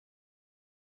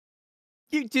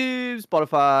YouTube,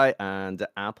 Spotify, and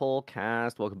Apple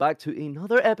Cast. Welcome back to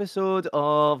another episode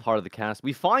of Heart of the Cast.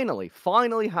 We finally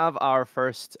have our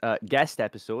first guest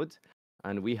episode,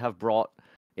 and we have brought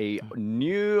a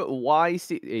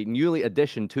newly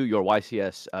addition to your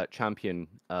YCS champion,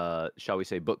 shall we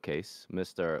say, bookcase,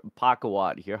 Mr.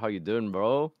 Pakawat here. How you doing,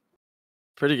 bro?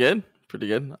 Pretty good.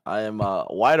 I am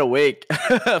wide awake,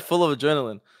 full of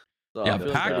adrenaline. So yeah,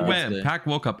 Pac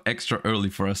woke up extra early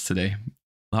for us today.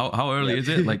 How early is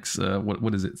it? Like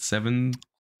what is it?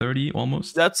 7:30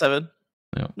 almost? That's 7.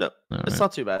 Yeah. Yep. It's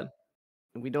not too bad.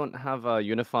 We don't have a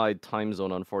unified time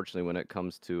zone, unfortunately, when it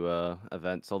comes to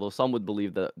events. Although some would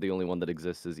believe that the only one that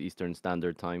exists is Eastern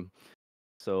Standard Time.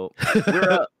 So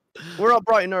we're up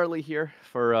bright and early here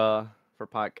for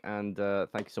Pac, and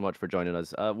thank you so much for joining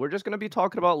us. We're just going to be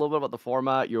talking about a little bit about the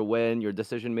format, your win, your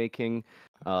decision making.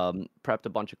 Prepped a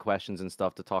bunch of questions and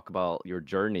stuff to talk about your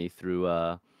journey through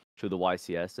the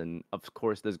YCS, and of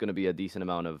course there's going to be a decent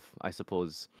amount of, I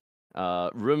suppose,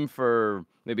 room for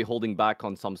maybe holding back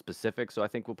on some specifics. So I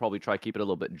think we'll probably try to keep it a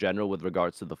little bit general with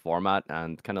regards to the format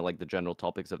and kind of like the general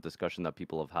topics of discussion that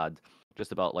people have had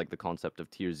just about like the concept of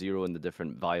tier 0 and the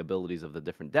different viabilities of the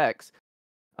different decks.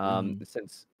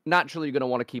 Since naturally you're going to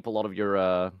want to keep a lot of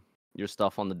your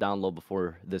stuff on the down low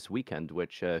before this weekend,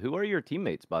 which who are your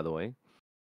teammates, by the way?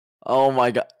 Oh my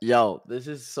god, yo, this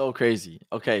is so crazy.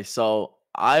 Okay, so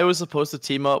I was supposed to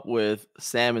team up with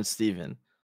Sam and Steven.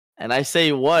 And I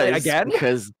say was again?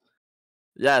 Because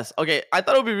yes. Okay, I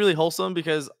thought it would be really wholesome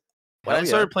because when I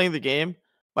started playing the game,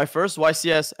 my first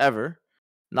YCS ever,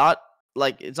 not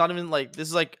like it's not even like this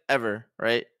is like ever,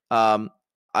 right?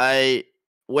 I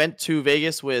went to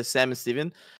Vegas with Sam and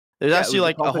Steven. There's actually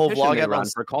like a whole vlog they ran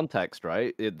for context,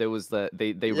 right? There was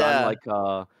they ran like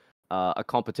a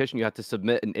competition. You had to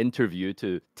submit an interview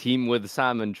to team with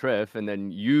Sam and Triff, and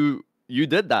then you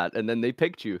did that, and then they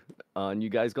picked you, and you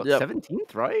guys got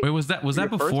 17th, right? Wait, was that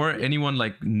before anyone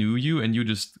like knew you, and you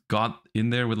just got in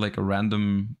there with like a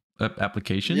random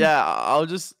application? Yeah,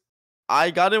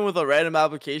 I got in with a random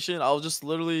application. I was just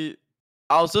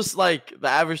like the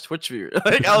average Twitch viewer.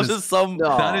 Like I was just some.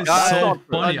 No, that is so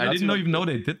funny. I didn't even know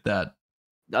they did that.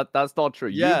 That's not true.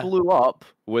 Yeah. You blew up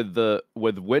with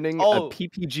winning a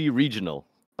PPG regional.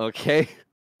 Okay.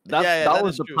 That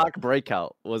was the Pac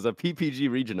breakout. Was a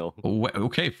PPG regional.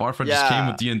 Okay, Farfar just came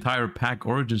with the entire Pac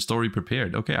origin story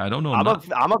prepared. Okay, I don't know.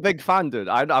 I'm a big fan, dude.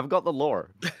 I've got the lore.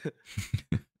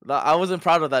 I wasn't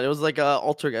proud of that. It was like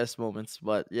Altergeist moments,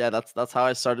 but yeah, that's how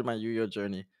I started my Yu-Gi-Oh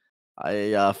journey.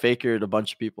 I fakered a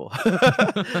bunch of people.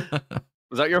 Was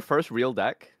that your first real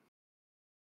deck?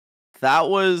 That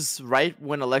was right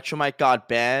when Electromite got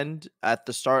banned at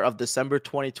the start of December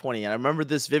 2020, and I remember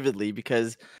this vividly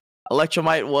because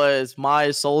Electromite was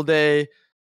my Soul Day,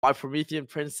 my Promethean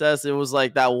Princess. It was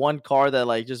like that one card that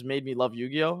like just made me love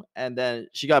Yu-Gi-Oh! And then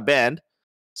she got banned.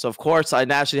 So of course I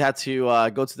naturally had to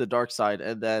go to the dark side,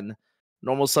 and then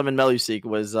normal summon Meluseek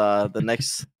was the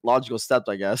next logical step,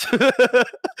 I guess. I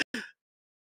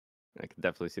can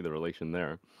definitely see the relation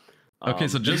there. Okay,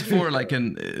 so just for like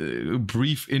a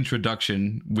brief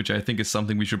introduction, which I think is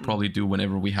something we should probably do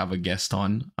whenever we have a guest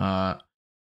on,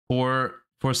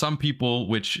 for some people,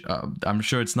 which I'm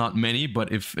sure it's not many,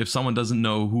 but if someone doesn't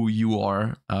know who you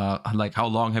are, like how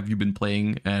long have you been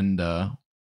playing, and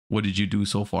what did you do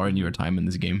so far in your time in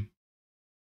this game?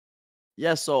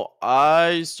 Yeah, so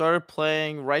I started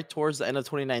playing right towards the end of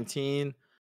 2019,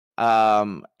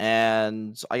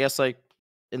 and I guess like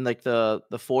in like the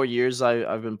 4 years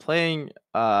I've been playing,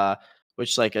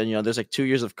 which like, and you know, there's like 2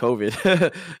 years of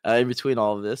COVID in between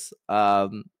all of this.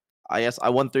 I guess I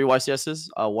won 3 YCSs,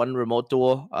 1 remote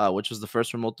duel, which was the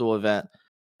first remote duel event,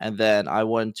 and then I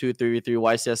won 2 3v3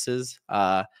 YCSs.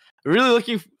 I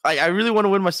really want to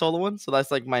win my solo one, so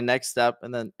that's like my next step,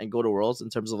 and go to Worlds in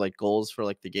terms of like goals for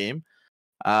like the game.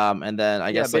 And then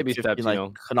I guess baby like 15, steps, like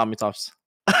Konami tops.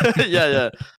 yeah.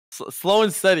 Slow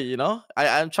and steady, you know.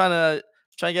 I'm trying to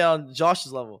get on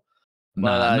Josh's level.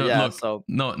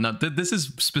 This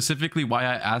is specifically why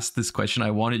I asked this question.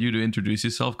 I wanted you to introduce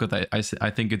yourself because I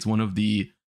think it's one of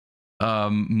the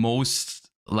most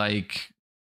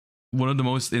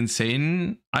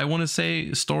insane, I want to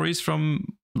say, stories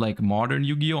from like modern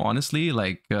Yu-Gi-Oh! Honestly,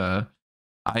 like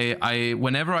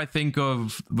whenever I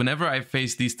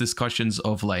face these discussions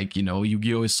of like, you know,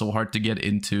 Yu-Gi-Oh! Is so hard to get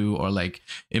into or like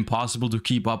impossible to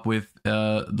keep up with in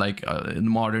the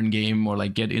modern game, or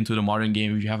like get into the modern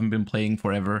game if you haven't been playing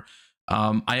forever,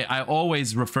 I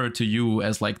always refer to you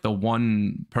as like the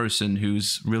one person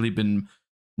who's really been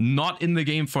not in the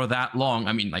game for that long.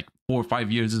 I mean, like 4 or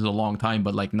 5 years is a long time,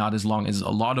 but like not as long as a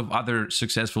lot of other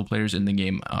successful players in the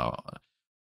game.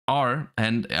 are,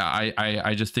 and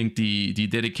I just think the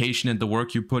dedication and the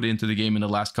work you put into the game in the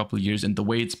last couple of years and the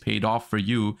way it's paid off for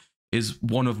you is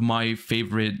one of my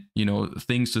favorite, you know,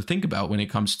 things to think about when it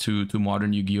comes to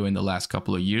modern Yu-Gi-Oh in the last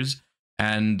couple of years.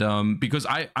 And because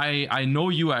I know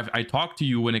you, I talked to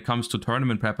you when it comes to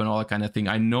tournament prep and all that kind of thing.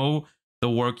 I know the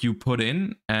work you put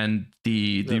in and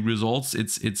the results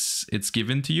it's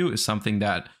given to you is something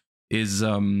that is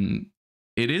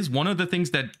it is one of the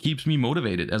things that keeps me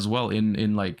motivated as well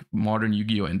in like modern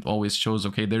Yu-Gi-Oh, and always shows,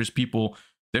 okay, there's people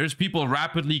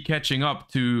rapidly catching up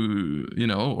to, you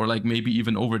know, or like maybe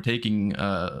even overtaking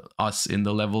us in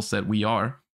the levels that we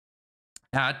are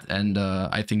at. And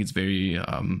I think it's very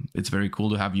cool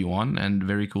to have you on, and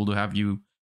very cool to have you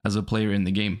as a player in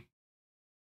the game.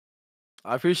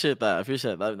 I appreciate that.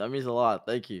 That means a lot.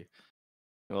 Thank you.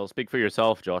 Well, speak for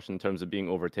yourself, Josh, in terms of being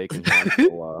overtaken.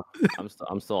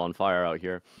 I'm still on fire out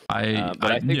here. I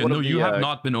think you have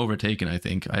not been overtaken. I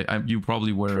think you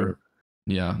probably were. True.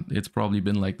 Yeah, it's probably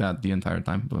been like that the entire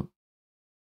time. But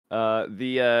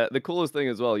the coolest thing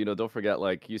as well, you know, don't forget,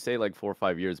 like you say, like 4 or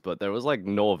 5 years, but there was like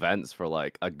no events for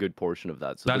like a good portion of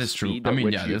that. So that is true. I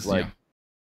mean, yeah,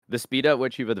 the speed at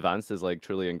which you've advanced is like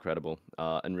truly incredible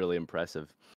and really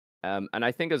impressive. And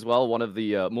I think as well, one of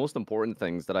the most important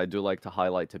things that I do like to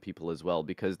highlight to people as well,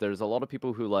 because there's a lot of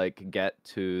people who like get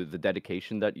to the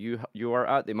dedication that you are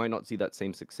at. They might not see that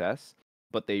same success,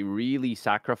 but they really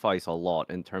sacrifice a lot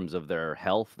in terms of their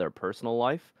health, their personal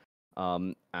life.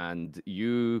 And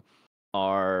you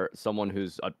are someone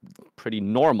who's pretty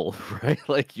normal, right?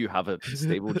 Like you have a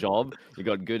stable job, you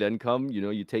got good income, you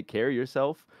know, you take care of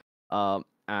yourself.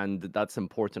 And that's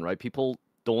important, right? People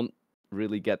don't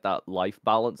really get that life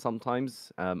balance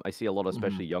sometimes. I see a lot of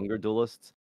especially younger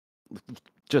duelists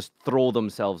just throw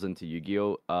themselves into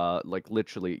Yu-Gi-Oh, like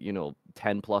literally, you know,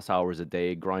 10 plus hours a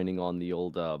day grinding on the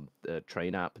old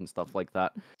train app and stuff like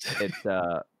that. It's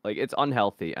like it's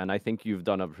unhealthy, and I think you've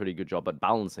done a pretty good job at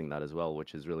balancing that as well,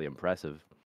 which is really impressive.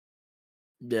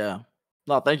 Yeah.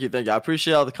 No, thank you. I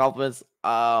appreciate all the compliments.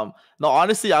 No,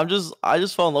 honestly, I just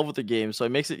fell in love with the game, so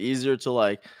it makes it easier to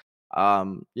like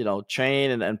you know,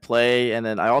 train and play. And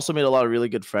then I also made a lot of really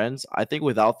good friends. I think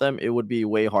without them it would be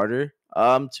way harder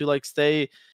to like stay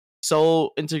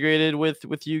so integrated with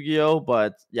Yu-Gi-Oh.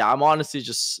 But yeah, I'm honestly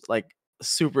just like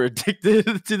super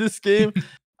addicted to this game.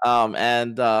 I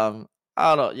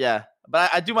don't know, yeah, but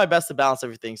I do my best to balance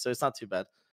everything, so it's not too bad.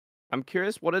 I'm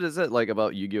curious, what is it like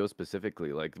about Yu-Gi-Oh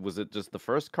specifically? Like, was it just the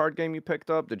first card game you picked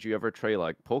up? Did you ever try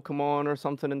like Pokemon or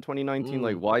something in 2019?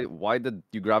 Like, why did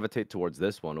you gravitate towards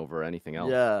this one over anything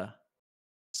else? Yeah.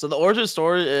 So the origin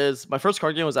story is my first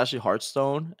card game was actually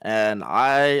Hearthstone, and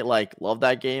I like love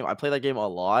that game. I play that game a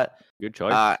lot. Good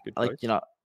choice. Good choice. Like, you know,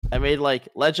 I made like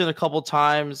Legend a couple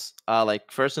times,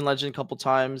 like First in Legend a couple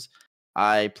times.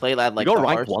 I played at like you go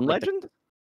rank 1 Legend?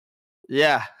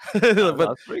 Yeah. Oh,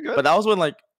 that's pretty good. But that was when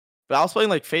like I was playing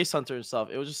like Face Hunter and stuff.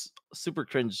 It was just super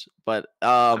cringe. But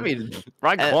I mean,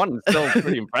 rank 1 is still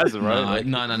pretty impressive, right?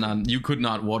 No. You could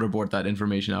not waterboard that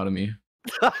information out of me.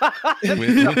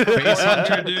 with Face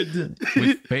Hunter, dude.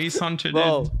 With Face Hunter,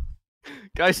 dude.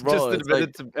 Guys just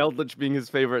admitted to Eldritch being his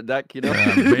favorite deck, you know?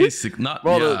 Yeah, basic, not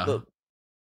bro, yeah.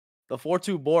 The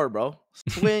 4-2 board, bro.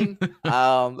 Swing.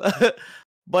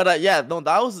 But yeah, no,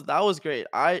 that was great.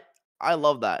 I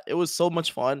love that. It was so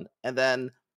much fun. And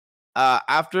then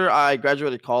after I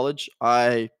graduated college,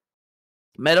 I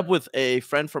met up with a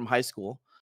friend from high school.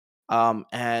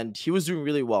 And he was doing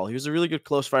really well. He was a really good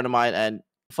close friend of mine, and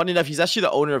funny enough, he's actually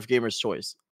the owner of Gamer's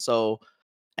Choice. So,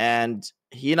 and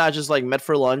he and I just like met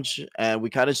for lunch, and we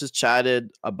kind of just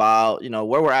chatted about, you know,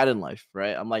 where we're at in life,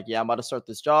 right? I'm like, yeah, I'm about to start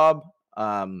this job,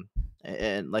 and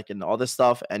all this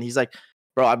stuff. And he's like,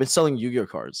 bro, I've been selling Yu-Gi-Oh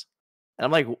cards. And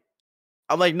I'm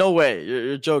like, no way,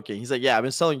 you're joking. He's like, yeah, I've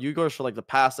been selling Yu-Gi-Oh for like the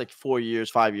past like 4 years,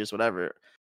 5 years, whatever.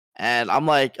 And I'm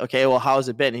like, okay, well, how has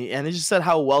it been? And he just said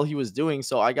how well he was doing.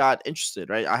 So I got interested,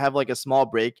 right? I have like a small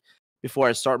break before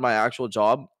I start my actual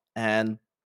job. And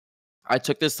I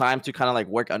took this time to kind of like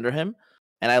work under him.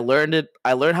 And I learned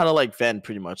how to like vend,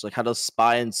 pretty much, like how to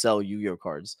spy and sell Yu-Gi-Oh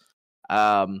cards.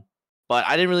 But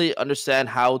I didn't really understand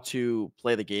how to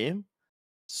play the game.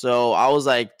 So I was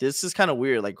like, this is kind of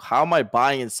weird. Like, how am I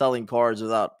buying and selling cards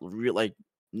without like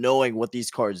knowing what these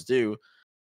cards do?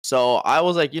 So I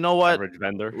was like, you know what? Average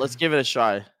vendor. Let's give it a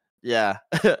try. Yeah.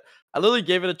 I literally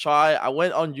gave it a try. I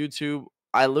went on YouTube.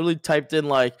 I literally typed in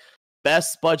like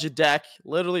best budget deck.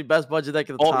 Literally best budget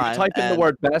deck at the time. Oh, you type in the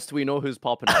word best, we know who's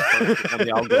popping up on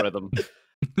the algorithm.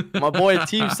 My boy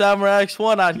Team Samurai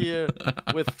X1 out here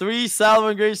with 3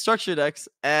 Salomon Grade structure decks.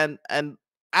 And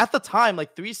at the time,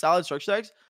 like 3 solid structure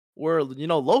decks were, you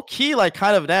know, low key, like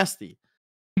kind of nasty.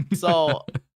 So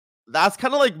that's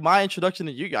kind of like my introduction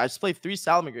to Yu-Gi-Oh. I just played 3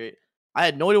 Salamangreat. I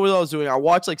had no idea what I was doing. I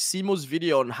watched like Simo's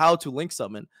video on how to link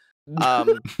summon.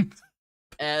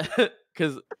 And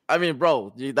because I mean,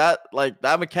 bro,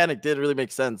 that mechanic did really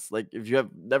make sense. Like if you have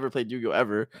never played Yu-Gi-Oh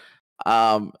ever,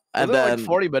 and then like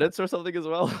 40 minutes or something as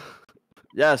well.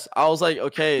 Yes, I was like,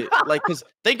 okay, like because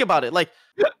think about it, like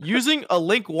using a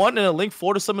link 1 and a link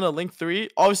 4 to summon a link 3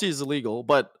 obviously is illegal,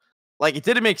 but like it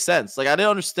didn't make sense. Like I didn't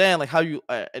understand like how you.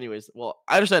 Anyways, well,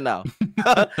 I understand now.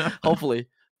 Hopefully.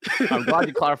 I'm glad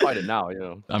you clarified it now.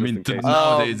 I mean,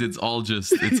 nowadays it all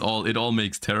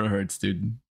makes terahertz,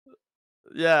 dude.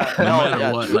 Yeah, no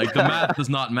matter what, like the math is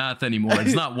not math anymore.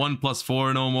 It's not 1 +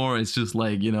 4 no more. It's just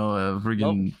like a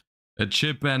friggin' a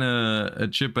chip and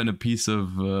a piece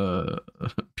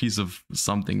of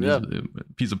something. Yeah.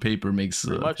 A piece of paper makes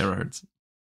terahertz.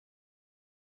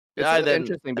 It's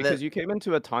interesting because you came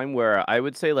into a time where I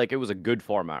would say like it was a good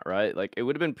format, right? Like it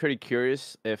would have been pretty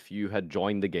curious if you had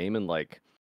joined the game in like,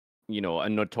 a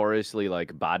notoriously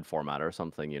like bad format or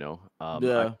something.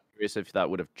 I'm curious if that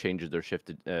would have changed or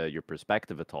shifted your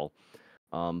perspective at all.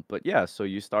 But yeah, so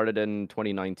you started in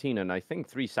 2019, and I think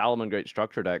 3 Salamangreat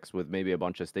structure decks with maybe a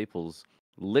bunch of staples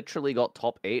literally got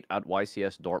top 8 at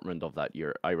YCS Dortmund of that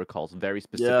year. I recall very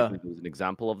specifically there was an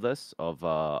example of this, of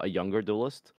a younger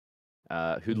duelist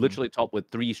who literally topped with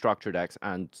 3 structure decks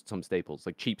and some staples,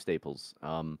 like cheap staples.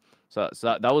 So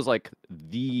that was like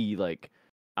the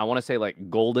I want to say like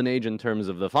golden age in terms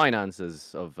of the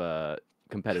finances of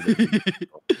competitive.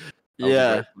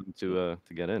 Yeah, to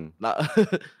get in. Now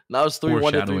it's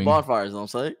 3-1-3 bonfires. You know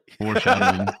what I'm saying?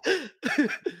 Foreshadowing.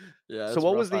 Yeah. So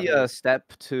what was the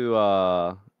step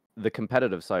to the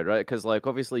competitive side, right? Because like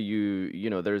obviously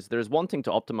there's wanting to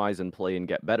optimize and play and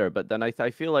get better, but then I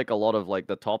feel like a lot of like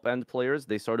the top end players,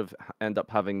 they sort of end up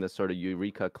having this sort of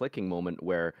eureka clicking moment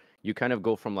where you kind of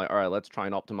go from like, all right, let's try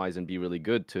and optimize and be really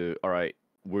good, to all right,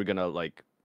 we're gonna like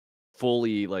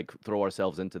fully like throw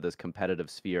ourselves into this competitive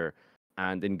sphere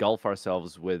and engulf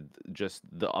ourselves with just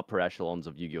the upper echelons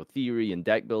of Yu-Gi-Oh theory and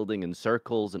deck building and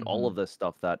circles and all of this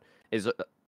stuff that is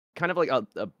kind of like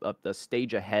a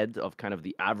stage ahead of kind of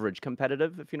the average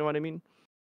competitive, if you know what I mean.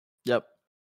 Yep.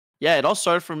 Yeah, it all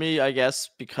started for me, I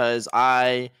guess, because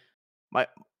I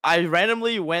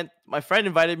randomly went. My friend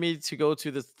invited me to go to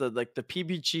the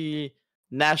PBG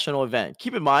national event.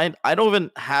 Keep in mind, I don't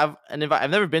even have an invite.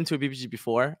 I've never been to a PBG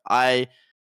before. I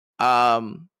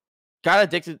got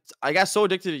addicted. I got so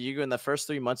addicted to Yu-Gi-Oh in the first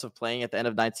 3 months of playing at the end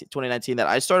of 2019 that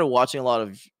I started watching a lot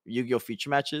of Yu-Gi-Oh feature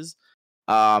matches.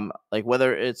 Like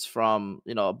whether it's from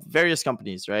various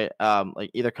companies, right? Like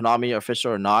either Konami,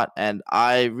 official or not. And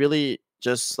I really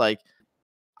just like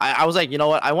I was like, you know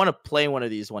what? I want to play one of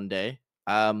these one day.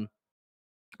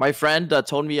 My friend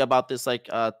told me about this like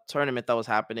tournament that was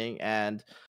happening, and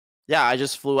yeah, I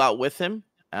just flew out with him.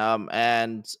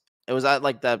 And it was at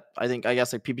like that, I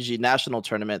guess like PPG national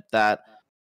tournament that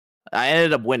I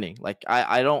ended up winning. Like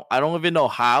I don't even know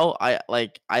how I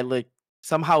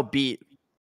somehow beat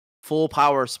full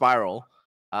power Spiral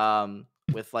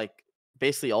with like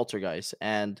basically alter guys,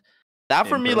 and that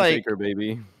for me like Faker,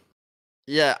 baby.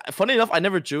 Yeah, funny enough, I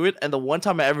never drew it, and the one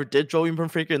time I ever did draw Imperm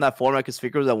Faker in that format, because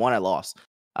Faker was the one I lost.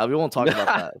 We won't talk about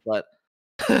that, but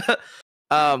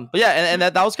but yeah, and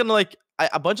that was kind of like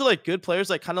a bunch of like good players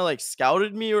like kind of like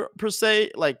scouted me per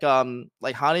se. Like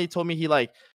Hani told me he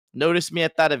like noticed me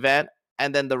at that event,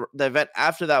 and then the event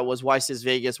after that was YCS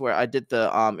Vegas, where I did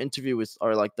the interview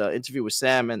with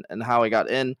Sam and how I got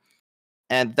in,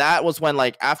 and that was when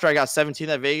like after I got 17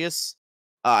 at Vegas,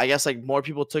 I guess like more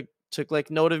people took like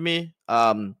note of me,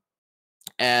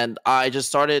 and I just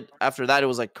started after that. It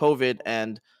was like COVID,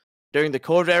 and during the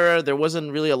COVID era, there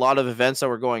wasn't really a lot of events that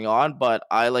were going on, but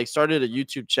I like started a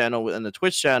YouTube channel and a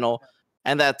Twitch channel.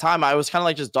 And that time I was kind of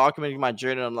like just documenting my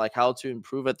journey on like how to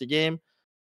improve at the game.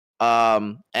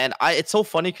 And it's so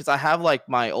funny because I have like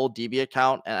my old DB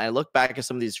account, and I look back at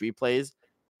some of these replays,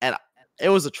 and it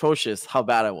was atrocious how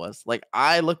bad I was. Like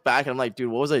I look back and I'm like,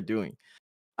 dude, what was I doing?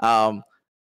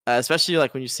 Especially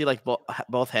like when you see like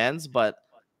both hands, but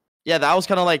yeah, that was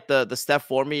kind of like the step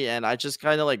for me, and I just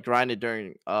kind of like grinded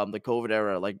during the COVID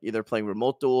era, like either playing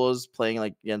remote duels, playing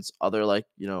like against other like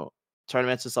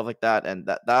tournaments and stuff like that, and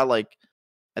that like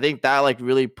I think that like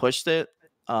really pushed it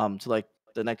to like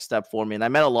the next step for me. And I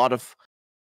met a lot of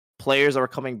players that were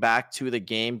coming back to the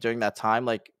game during that time.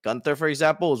 Like Gunther, for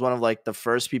example, was one of like the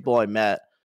first people I met.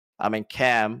 I mean,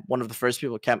 Cam, one of the first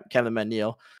people, Cam the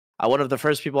Manil, one of the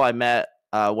first people I met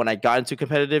when I got into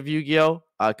competitive Yu-Gi-Oh,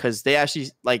 because they actually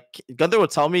like Gunther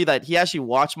would tell me that he actually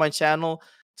watched my channel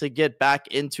to get back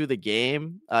into the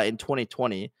game in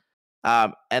 2020,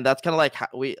 And that's kind of like how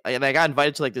I got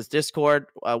invited to like this Discord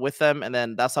with them, and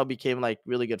then that's how we became like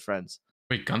really good friends.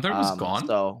 Wait, Gunther was gone?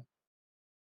 So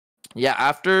yeah,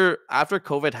 after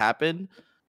COVID happened,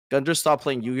 Gunther stopped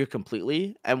playing Yu-Gi-Oh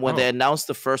completely, and when they announced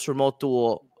the first remote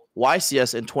duel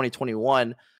YCS in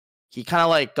 2021, he kind of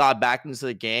like got back into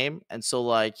the game, and so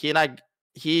like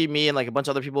me and like a bunch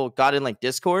of other people got in like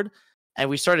Discord, and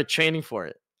we started training for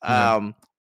it. Okay.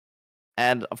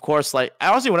 And of course, like I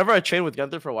honestly, whenever I train with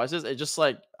Gunther for YCS, it just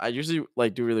like I usually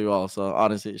like do really well. So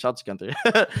honestly, shout out to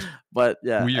Gunther. But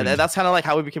yeah, and that's kind of like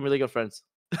how we became really good friends.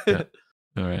 Yeah.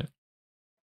 All right.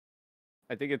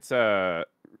 I think it's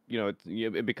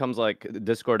it becomes like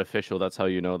Discord official. That's how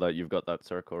you know that you've got that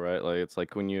circle, right? Like it's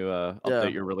like when you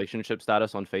update your relationship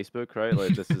status on Facebook, right?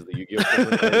 Like this is the Yu-Gi-Oh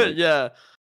equivalent, right? Like, Yeah,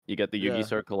 you get the Yu-Gi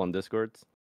circle on Discord.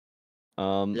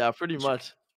 yeah, pretty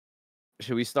much.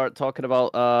 Should we start talking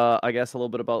about I guess a little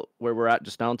bit about where we're at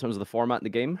just now in terms of the format in the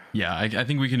game? Yeah, I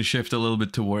think we can shift a little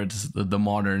bit towards the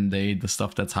modern day, the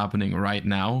stuff that's happening right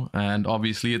now. And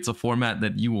obviously it's a format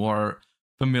that you are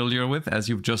familiar with as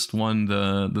you've just won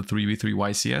the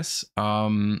 3v3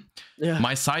 YCS.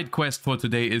 My side quest for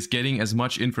today is getting as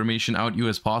much information out you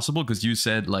as possible, because you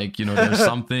said like, you know, there's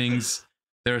some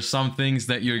things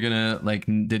that you're gonna like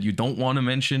that you don't want to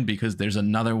mention because there's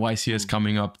another YCS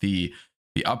coming up the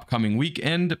upcoming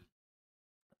weekend.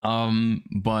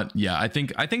 But yeah, I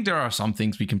think there are some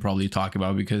things we can probably talk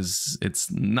about because it's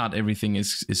not everything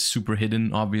is super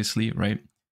hidden, obviously, right?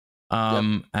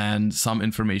 And some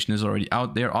information is already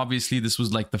out there. Obviously, this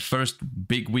was like the first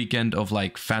big weekend of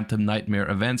like Phantom Nightmare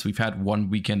events. We've had one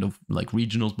weekend of like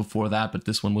regionals before that, but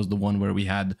this one was the one where we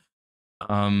had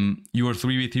your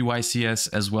 3v3 YCS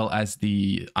as well as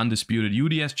the undisputed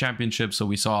UDS championship. So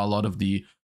we saw a lot of the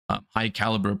high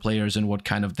caliber players and what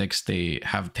kind of decks they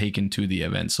have taken to the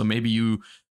event. So maybe you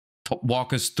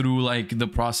walk us through like the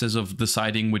process of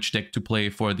deciding which deck to play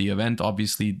for the event,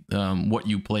 obviously what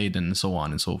you played and so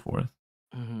on and so forth.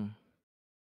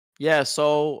 Yeah,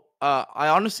 so I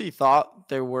honestly thought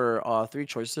there were 3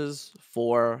 choices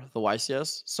for the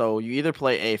YCS. So you either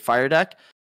play a fire deck,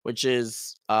 which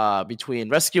is between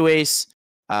Rescue Ace,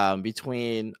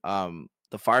 between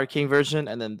the Fire King version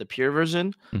and then the pure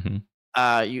version.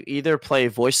 You either play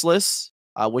Voiceless,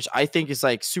 which I think is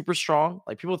like super strong.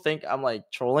 Like people think I'm like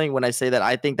trolling when I say that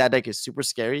I think that deck is super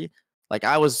scary. Like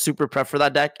I was super prep for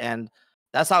that deck, and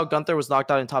that's how Gunther was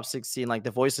knocked out in top 16. Like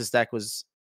the Voiceless deck was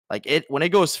like when it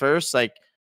goes first, like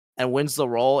and wins the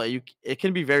roll, it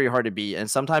can be very hard to beat. And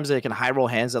sometimes it can high roll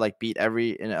hands that like beat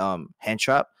every hand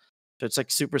trap. So it's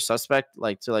like super suspect,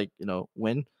 like to like, you know,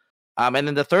 win. And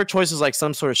then the third choice is like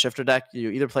some sort of shifter deck. You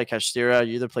either play Kashtira,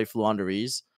 you either play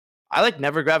Fluandrees. I like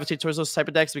never gravitate towards those type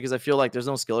of decks because I feel like there's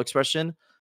no skill expression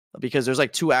because there's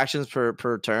like 2 actions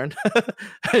per turn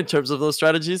in terms of those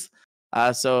strategies.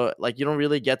 So like you don't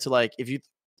really get to like if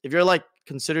you're like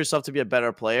consider yourself to be a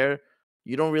better player,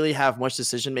 you don't really have much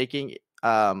decision making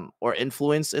or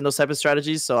influence in those type of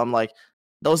strategies. So I'm like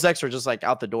those decks are just like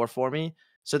out the door for me.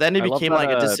 So then it became like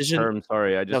a decision. Term.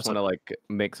 Sorry, I just want to like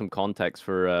make some context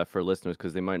for listeners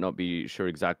because they might not be sure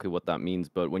exactly what that means.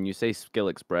 But when you say skill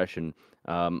expression,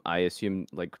 I assume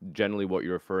like generally what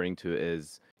you're referring to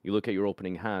is you look at your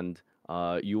opening hand,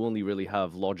 you only really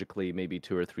have logically maybe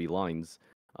 2 or 3 lines.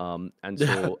 And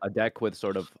so a deck with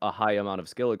sort of a high amount of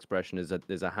skill expression is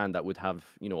a hand that would have,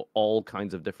 you know, all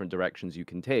kinds of different directions you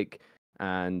can take.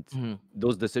 And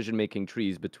those decision-making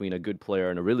trees between a good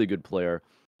player and a really good player,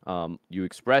 you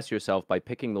express yourself by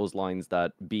picking those lines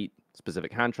that beat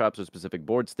specific hand traps or specific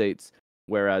board states.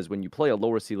 Whereas when you play a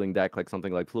lower ceiling deck like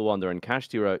something like Fluander and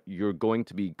Kashtira, you're going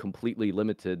to be completely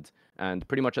limited and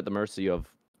pretty much at the mercy of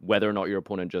whether or not your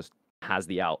opponent just has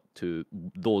the out to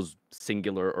those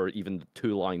singular or even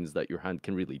 2 lines that your hand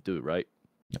can really do, right?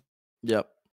 Yep.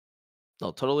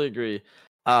 No, totally agree.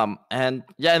 And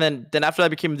yeah, and then after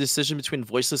that became a decision between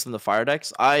Voiceless and the Fire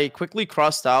decks. I quickly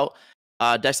crossed out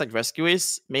decks like Rescue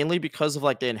Ace, mainly because of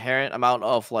like the inherent amount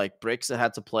of like bricks it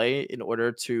had to play in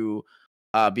order to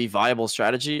be viable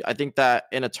strategy. I think that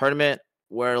in a tournament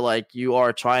where like you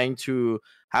are trying to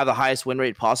have the highest win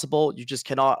rate possible, you just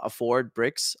cannot afford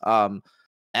bricks.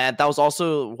 And that was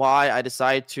also why I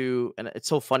decided to, and it's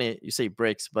so funny you say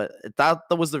bricks, but that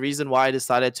was the reason why I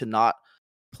decided to not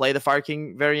play the Fire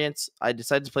King variant. I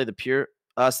decided to play the pure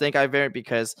Snake Eye variant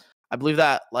because I believe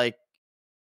that like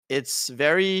it's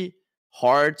very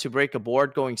hard to break a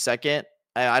board going second.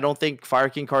 And I don't think Fire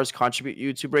King cards contribute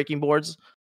you to breaking boards.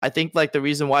 I think like the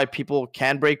reason why people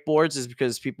can break boards is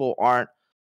because people aren't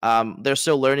they're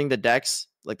still learning the decks,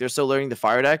 like they're still learning the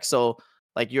fire deck. So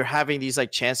like you're having these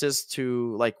like chances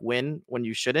to like win when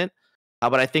you shouldn't.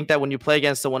 But I think that when you play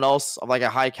against someone else of like a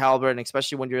high caliber, and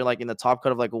especially when you're like in the top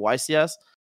cut of like a YCS,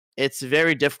 it's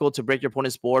very difficult to break your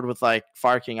opponent's board with like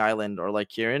Fire King Island or like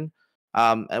Kieran.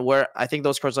 And where I think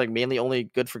those cards are like mainly only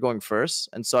good for going first.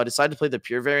 And so I decided to play the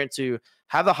pure variant to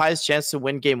have the highest chance to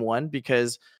win game one,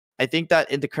 because I think that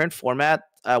in the current format,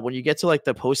 when you get to like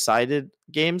the post-sided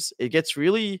games, it gets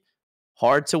really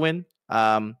hard to win.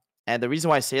 And the reason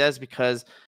why I say that is because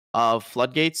of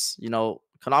floodgates. You know,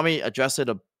 Konami addressed it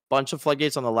a bunch of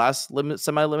floodgates on the last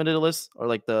semi-limited list, or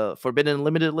like the forbidden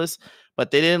limited list, but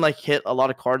they didn't like hit a lot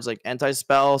of cards like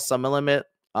anti-spell, summon limit,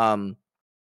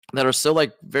 that are still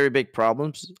like very big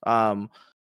problems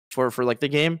for like the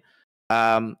game.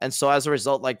 And so as a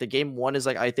result, like the game one is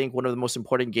like I think one of the most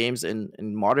important games in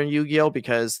modern Yu-Gi-Oh,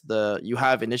 because you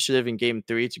have initiative in game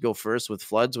 3 to go first with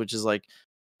floods, which is like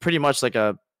pretty much like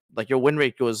your win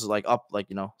rate goes like up, like,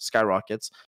 you know, skyrockets.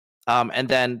 And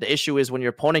then the issue is when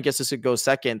your opponent gets to go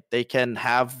second, they can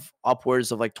have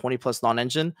upwards of like 20 plus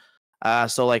non-engine.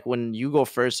 So like when you go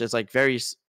first, it's like very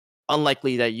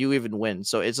unlikely that you even win.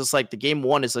 So it's just like the game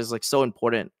one is like so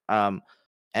important.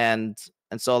 And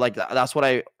so like that's what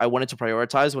I wanted to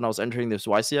prioritize when I was entering this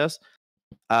YCS.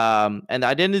 And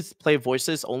I didn't play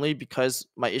voices only because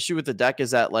my issue with the deck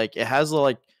is that like it has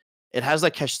like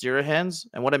Kashtira hands,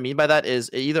 and what I mean by that is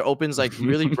it either opens like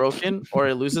really broken or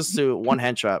it loses to one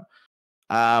hand trap.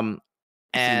 And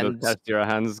Kashtira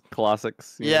hands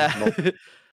classics. Yeah.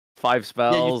 5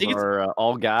 spells think or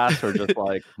all gas or just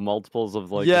like multiples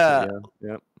of like Yeah.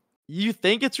 yeah. You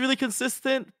think it's really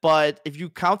consistent, but if you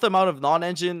count the amount of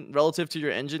non-engine relative to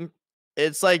your engine,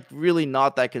 it's like really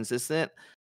not that consistent.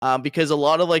 Because a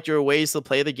lot of like your ways to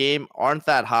play the game aren't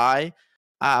that high.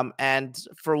 And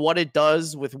for what it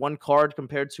does with one card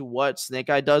compared to what Snake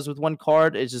Eye does with one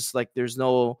card, it's just like it's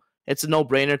a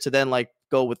no-brainer to then like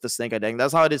go with the Snake Eye deck.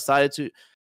 That's how I decided to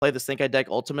play the Snake Eye deck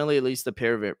ultimately, at least the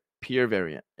pure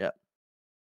variant. Yeah.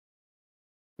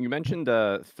 You mentioned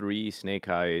 3 Snake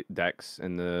Eye decks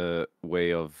in the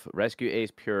way of Rescue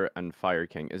Ace, Pure, and Fire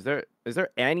King. Is there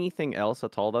anything else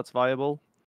at all that's viable?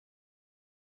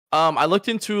 I looked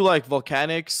into like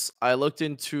Volcanics. I looked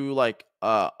into like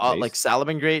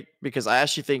Salamangreat, because I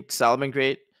actually think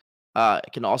Salamangreat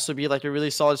can also be like a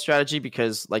really solid strategy,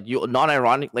 because like you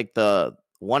non-ironic, like the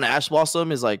one Ash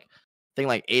Blossom is like I think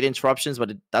like 8 interruptions,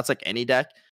 but that's like any deck.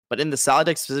 But in the Salad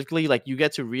deck specifically, like you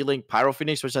get to relink Pyro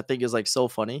Phoenix, which I think is like so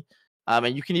funny.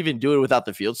 And you can even do it without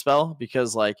the field spell,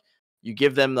 because like you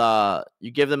give them a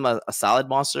Salad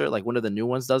monster, like one of the new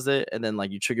ones does it, and then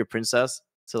like you trigger Princess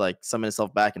to like summon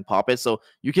itself back and pop it. So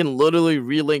you can literally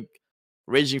relink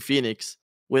Raging Phoenix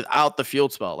without the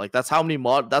field spell. Like that's how much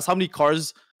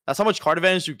card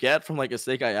advantage you get from like a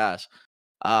Snake Eye Ash.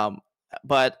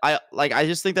 But I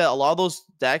just think that a lot of those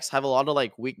decks have a lot of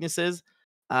like weaknesses.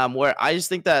 Where I just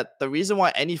think that the reason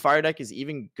why any fire deck is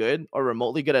even good or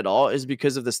remotely good at all is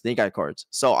because of the Snake Eye cards.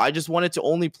 So I just wanted to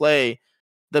only play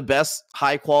the best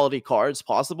high quality cards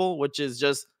possible, which is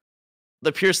just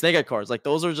the pure Snake Eye cards. Like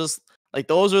those are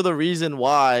the reason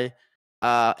why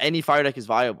any fire deck is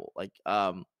viable. Like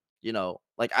you know,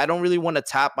 like I don't really want to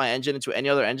tap my engine into any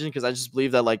other engine, because I just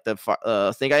believe that like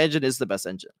the Snake Eye engine is the best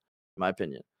engine, in my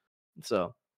opinion.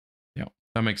 So yeah,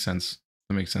 that makes sense.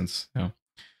 Yeah.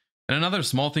 And another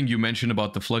small thing you mentioned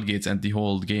about the floodgates and the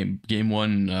whole game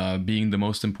one being the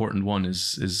most important one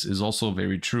is also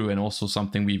very true, and also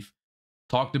something we've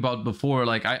talked about before.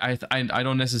 Like I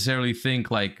don't necessarily think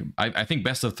like I think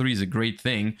best of 3 is a great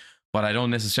thing, but I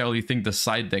don't necessarily think the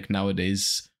side deck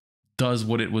nowadays does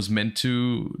what it was meant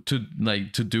to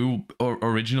do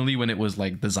originally when it was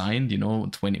like designed, you know,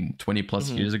 20 plus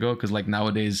years ago. Because like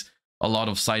nowadays a lot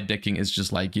of side decking is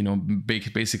just like, you know,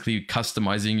 basically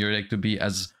customizing your deck to be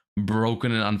as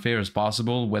broken and unfair as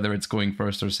possible, whether it's going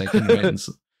first or second, right?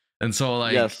 And so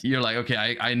like yes. You're like,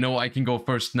 okay, I know I can go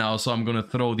first now, so I'm gonna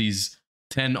throw these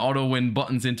 10 auto win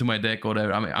buttons into my deck or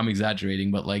whatever. I'm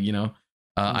exaggerating, but like, you know,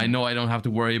 I know I don't have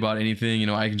to worry about anything. You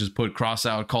know, I can just put cross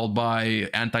out, called by,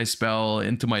 anti-spell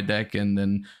into my deck, and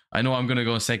then I know I'm gonna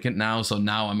go second now, so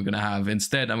now I'm gonna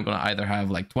either have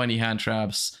like 20 hand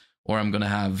traps, or I'm gonna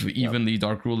have evenly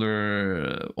Dark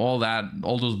Ruler, all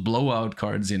those blowout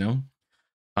cards, you know.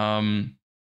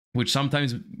 Which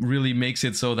sometimes really makes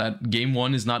it so that game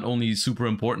one is not only super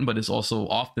important, but it's also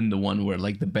often the one where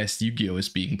like the best Yu-Gi-Oh is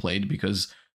being played,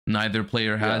 because neither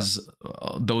player has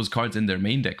those cards in their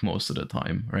main deck most of the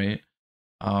time, right?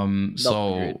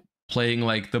 So playing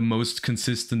like the most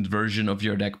consistent version of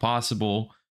your deck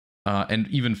possible, and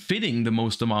even fitting the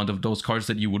most amount of those cards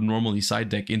that you would normally side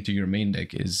deck into your main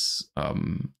deck is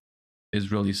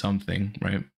really something,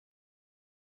 right?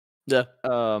 Yeah.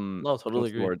 No,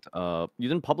 totally agree. You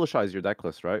didn't publicize your deck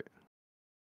list, right?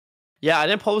 Yeah, I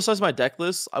didn't publicize my deck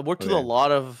list. I worked with a Okay.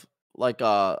 lot of like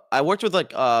I worked with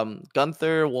like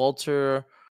Gunther, Walter,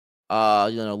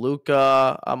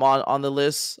 Luca. I'm on the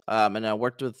list. And I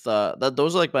worked with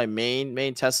those are like my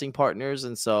main testing partners,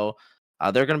 and so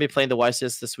they're gonna be playing the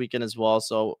YCS this weekend as well.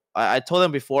 So I told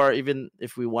them before, even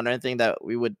if we won anything, that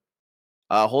we would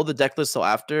hold the deck list till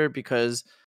after, because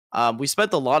we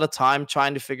spent a lot of time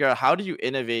trying to figure out how do you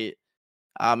innovate,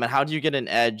 and how do you get an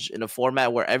edge in a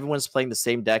format where everyone's playing the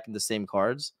same deck and the same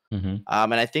cards. Mm-hmm.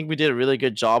 And I think we did a really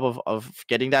good job of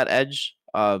getting that edge.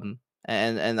 And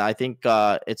I think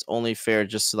it's only fair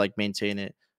just to like maintain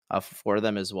it for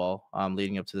them as well,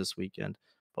 leading up to this weekend.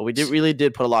 But we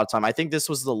did put a lot of time. I think this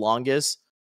was the longest.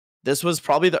 This was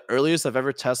probably the earliest I've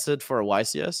ever tested for a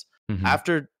YCS. Mm-hmm.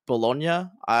 After Bologna,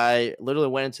 I literally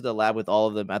went into the lab with all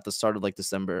of them at the start of like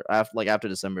December, after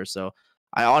December. So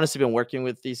I honestly been working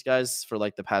with these guys for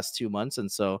like the past 2 months, and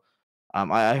so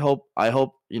I hope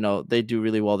they do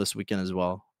really well this weekend as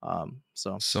well.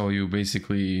 So you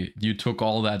took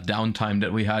all that downtime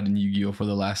that we had in Yu-Gi-Oh for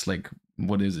the last like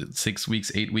what is it, 6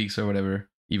 weeks, 8 weeks or whatever,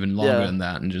 even longer Yeah. than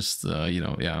that, and just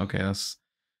yeah, okay,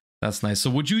 that's nice. So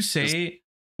would you say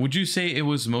it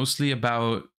was mostly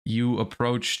about you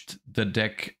approached the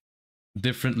deck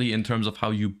differently in terms of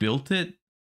how you built it,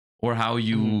 or how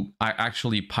you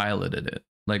actually piloted it?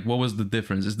 Like, what was the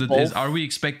difference? Are we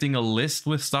expecting a list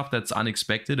with stuff that's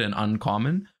unexpected and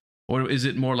uncommon, or is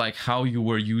it more like how you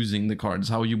were using the cards,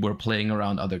 how you were playing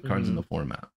around other cards in the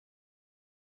format?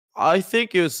 I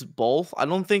think it was both. I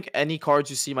don't think any cards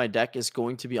you see in my deck is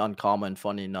going to be uncommon.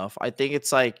 Funny enough, I think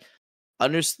it's like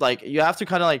like you have to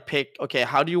kind of like pick. Okay,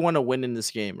 how do you want to win in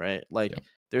this game, right? Like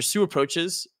there's two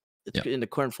approaches in the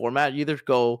current format. You either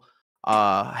go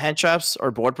hand traps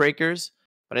or board breakers.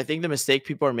 But I think the mistake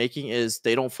people are making is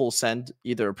they don't full send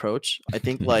either approach. I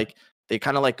think like they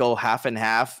kind of like go half and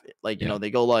half. Like,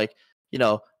 they go like,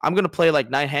 I'm going to play like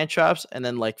 9 hand traps and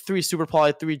then like 3 super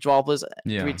poly, 3 drawblers,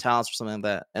 3 talents or something like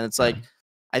that. And it's like,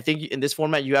 I think in this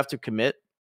format, you have to commit.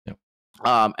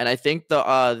 And I think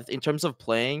in terms of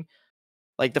playing,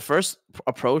 like the first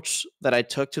approach that I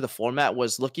took to the format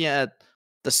was looking at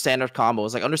the standard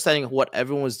combos, like understanding what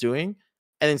everyone was doing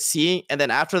and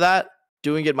then after that,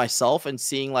 doing it myself and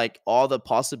seeing like all the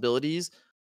possibilities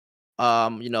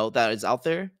that is out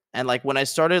there. And like when I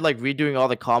started like redoing all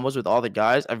the combos with all the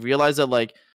guys, I've realized that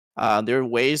like there are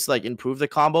ways to like improve the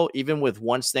combo even with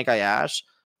one Snake Eye Ash,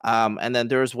 and then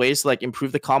there's ways to like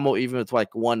improve the combo even with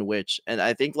like one Witch. And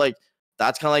I think like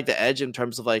that's kind of like the edge in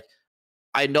terms of like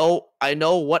I know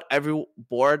what every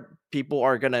board people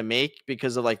are gonna make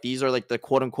because of like these are like the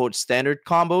quote unquote standard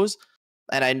combos,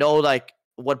 and I know like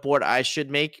what board I should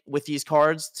make with these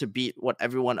cards to beat what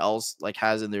everyone else like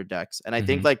has in their decks. And I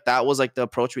think like that was like the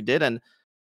approach we did, and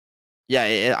yeah,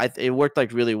 it worked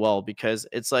like really well because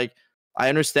it's like I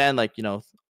understand like I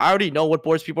already know what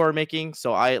boards people are making,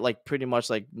 so I like pretty much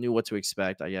like knew what to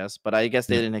expect, I guess. But I guess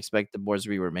they didn't expect the boards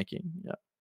we were making.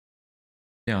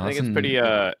 I think it's pretty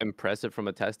impressive from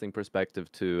a testing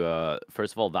perspective to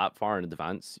first of all that far in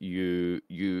advance.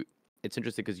 It's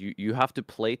interesting because you have to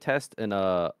play test in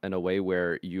a way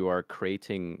where you are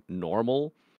creating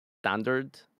normal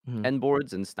standard end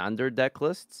boards and standard deck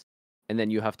lists, and then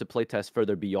you have to play test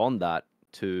further beyond that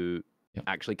to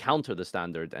actually counter the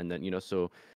standard, and then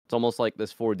so it's almost like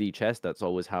this 4D chess that's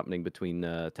always happening between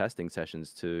testing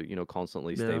sessions to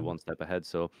constantly stay one step ahead.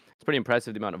 So it's pretty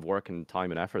impressive the amount of work and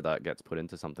time and effort that gets put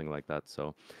into something like that.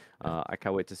 So I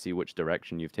can't wait to see which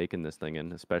direction you've taken this thing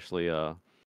in, especially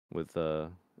with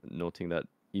noting that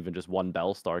even just one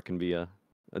Bell Star can be a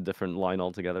different line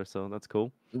altogether. So that's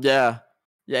cool. Yeah,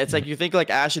 it's like you think like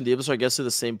Ash and Demon Star gets to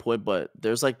the same point, but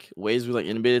there's like ways we like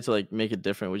innovated to like make it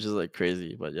different, which is like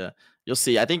crazy. But yeah, you'll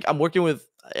see. I think I'm working with.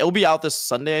 It'll be out this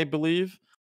Sunday, I believe.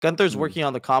 Gunther's working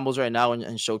on the combos right now and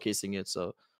showcasing it.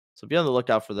 So be on the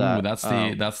lookout for that. Ooh,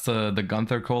 that's the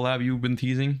Gunther collab you've been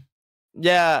teasing.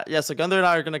 Yeah. So Gunther and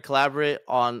I are gonna collaborate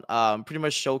on pretty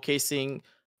much showcasing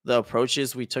the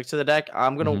approaches we took to the deck.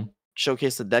 I'm gonna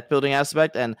showcase the deck building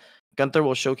aspect, and Gunther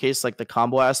will showcase like the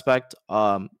combo aspect.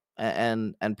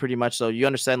 And pretty much so you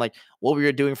understand like what we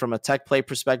were doing from a tech play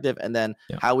perspective, and then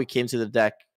how we came to the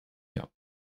deck.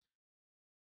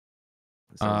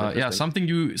 Something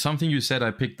you said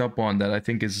I picked up on that I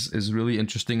think is really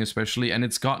interesting, especially, and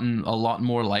it's gotten a lot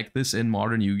more like this in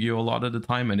modern Yu-Gi-Oh a lot of the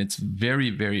time, and it's very,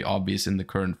 very obvious in the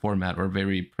current format, or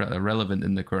very relevant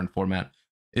in the current format,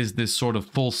 is this sort of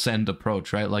full send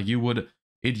approach, right? Like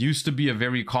it used to be a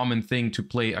very common thing to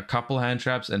play a couple hand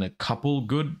traps and a couple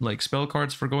good like spell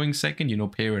cards for going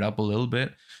second, pair it up a little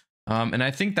bit. And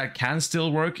I think that can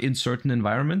still work in certain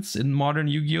environments in modern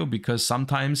Yu-Gi-Oh! Because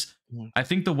sometimes I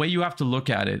think the way you have to look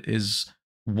at it is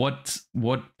what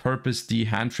purpose the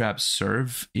hand traps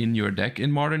serve in your deck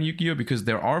in modern Yu-Gi-Oh! Because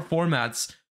there are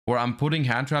formats where I'm putting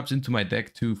hand traps into my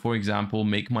deck to, for example,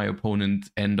 make my opponent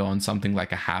end on something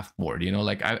like a half board. You know,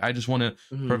 like I just want to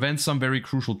prevent some very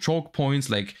crucial choke points.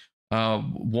 Like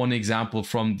one example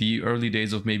from the early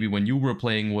days of maybe when you were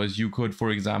playing was you could, for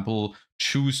example,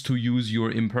 choose to use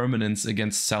your impermanence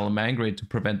against Salamangreat to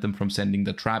prevent them from sending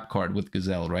the trap card with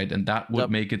Gazelle, right? And that would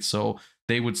make it so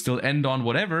they would still end on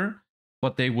whatever,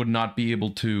 but they would not be able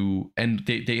to, and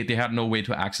they had no way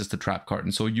to access the trap card.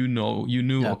 And so you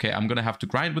knew, okay, I'm gonna have to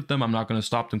grind with them. I'm not gonna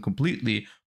stop them completely,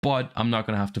 but I'm not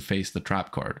gonna have to face the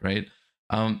trap card, right?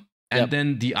 And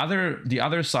then the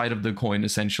other side of the coin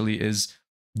essentially is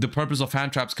the purpose of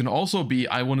hand traps can also be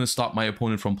I want to stop my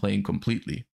opponent from playing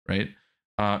completely, right?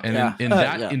 And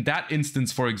in that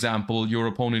instance, for example, your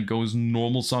opponent goes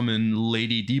normal summon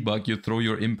Lady Debug, you throw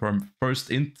your imperm first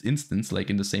instance, like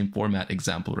in the same format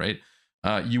example, right?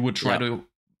 You would try to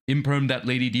imperm that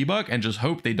Lady Debug and just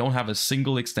hope they don't have a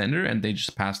single extender and they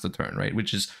just pass the turn, right?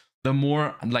 Which is the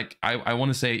more, like, I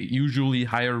want to say usually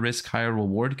higher risk, higher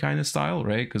reward kind of style,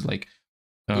 right? Because like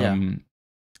the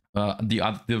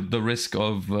risk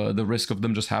of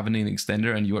them just having an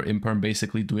extender and your imperm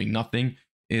basically doing nothing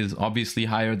is obviously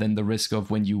higher than the risk of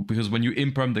because when you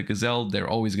imperm the Gazelle, they're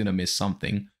always gonna miss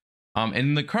something. And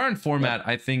in the current format,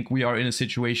 I think we are in a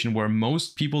situation where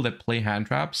most people that play hand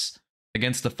traps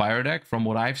against the fire deck, from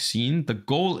what I've seen, the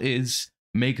goal is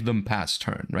make them pass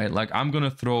turn, right? Like I'm gonna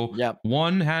throw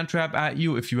one hand trap at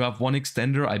you. If you have one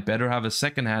extender, I better have a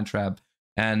second hand trap.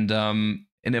 And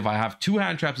if I have two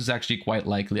hand traps, it's actually quite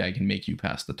likely I can make you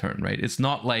pass the turn, right? It's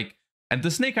not like, and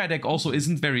the Snake Eye deck also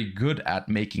isn't very good at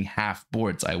making half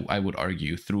boards, I would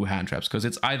argue, through hand traps, because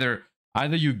it's either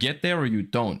you get there or you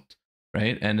don't,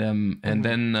 right? And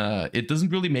then it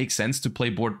doesn't really make sense to play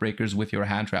board breakers with your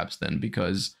hand traps then,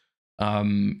 because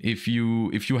if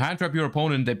you hand trap your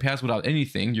opponent, they pass without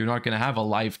anything, you're not going to have a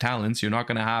live talents, you're not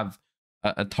going to have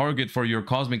a target for your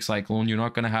Cosmic Cyclone, you're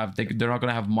not going to have, they're not going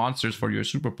to have monsters for your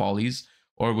Super Polys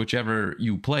or whichever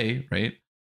you play, right?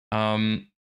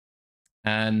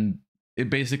 And it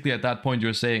basically at that point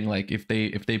you're saying like if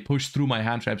they push through my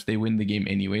hand traps, they win the game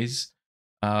anyways.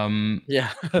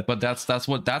 But that's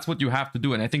what you have to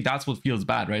do, and I think that's what feels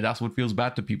bad, right? That's what feels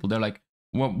bad to people. They're like,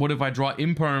 what if I draw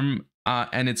imperm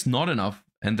and it's not enough,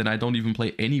 and then I don't even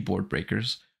play any board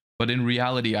breakers? But in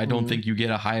reality, I don't think you get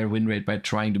a higher win rate by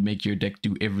trying to make your deck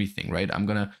do everything, right? I'm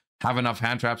gonna have enough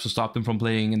hand traps to stop them from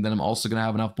playing, and then I'm also gonna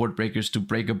have enough board breakers to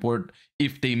break a board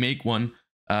if they make one.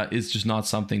 It's just not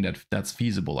something that's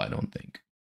feasible, I don't think.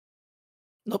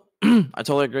 Nope. I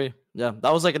totally agree. Yeah,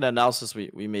 that was like an analysis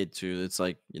we made too. It's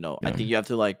like, you know, I think you have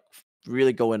to like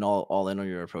really go in all in on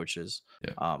your approaches.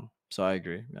 So I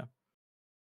agree. Yeah.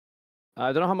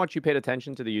 I don't know how much you paid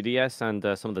attention to the UDS and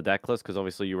some of the deck lists, because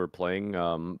obviously you were playing,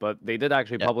 but they did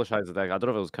actually publicize the deck. I don't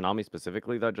know if it was Konami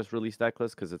specifically that just released deck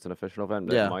lists, because it's an official event.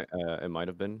 But it might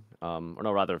have been, or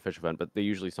no, rather official event. But they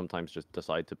usually sometimes just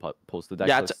decide to post the deck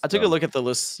list. I took a look at the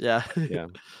list. Yeah.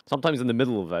 Sometimes in the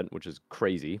middle event, which is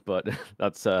crazy, but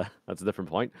that's a different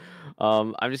point.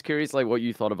 I'm just curious, like, what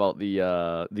you thought about the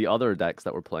other decks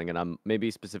that were playing, and I'm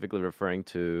maybe specifically referring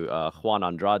to Juan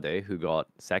Andrade, who got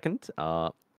second.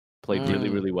 Played really,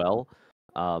 really well.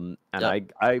 And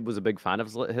I was a big fan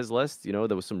of his list. You know,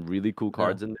 there was some really cool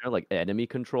cards in there, like Enemy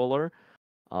Controller.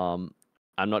 I'm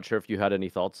not sure if you had any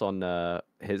thoughts on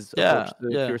his approach to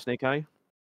Pure Snake Eye.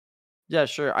 Yeah,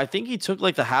 sure. I think he took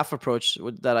like the half approach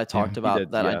that I talked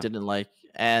about I didn't like.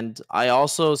 And I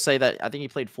also say that I think he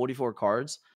played 44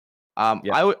 cards.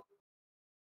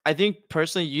 I think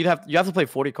personally you have to play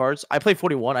 40 cards. I played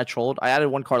 41. I trolled. I added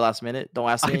one card last minute. Don't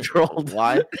ask me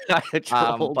why. I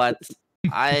trolled. But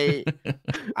I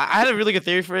had a really good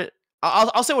theory for it.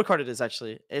 I'll say what card it is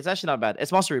actually. It's actually not bad.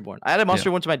 It's Monster Reborn. I added Monster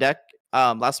Reborn to my deck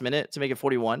last minute to make it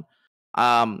 41.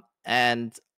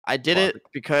 And I did it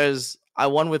because I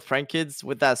won with Prank Kids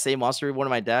with that same Monster Reborn in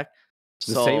my deck.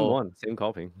 The same one, same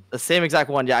copy. The same exact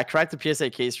one. Yeah, I cracked the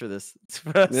PSA case for this.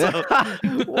 Whoa.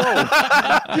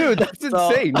 Dude, that's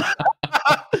insane.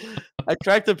 I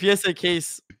cracked the PSA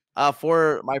case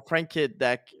for my Prank Kid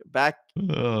deck back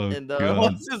in the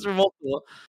Monsters Revoltable.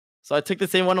 So I took the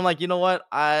same one. I'm like, you know what?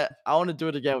 I want to do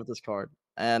it again with this card.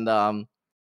 And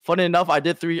funny enough, I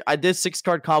did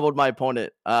 6-card comboed my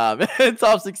opponent in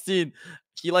top 16.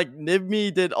 He like nibbed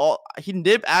me, he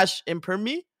nib Ash imperm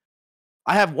me.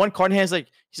 I have one card in hand.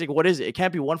 He's like, what is it? It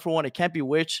can't be 1-for-1. It can't be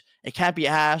Witch. It can't be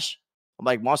Ash. I'm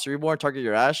like, Monster Reborn, target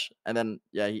your Ash. And then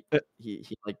he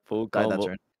like full died combo. that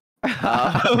turn.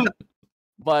 Um,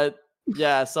 but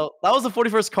yeah, so that was the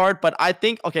 41st card. But I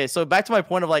think, okay, so back to my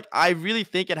point of like, I really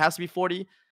think it has to be 40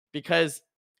 because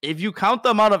if you count the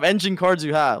amount of engine cards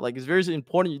you have, like it's very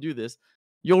important you do this,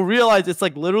 you'll realize it's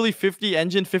like literally 50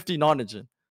 engine, 50 non-engine.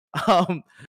 Um,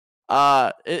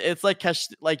 it's like cash,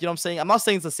 like, you know what I'm saying? I'm not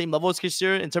saying it's the same level as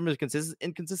cashier in terms of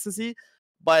inconsistency,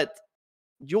 but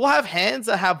you'll have hands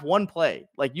that have one play.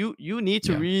 Like you need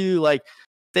to really like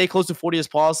stay close to 40 as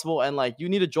possible, and like you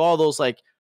need to draw those like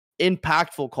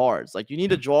impactful cards. Like you need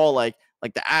to draw like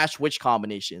the Ash Witch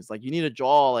combinations. Like you need to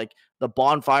draw like the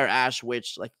Bonfire Ash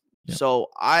Witch. Like so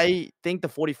I think the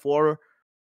 44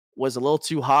 was a little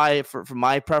too high for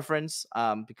my preference,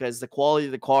 because the quality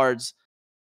of the cards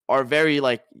are very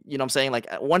like, you know what I'm saying, like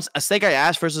once a Snake Eye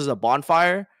Ash versus a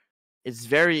Bonfire is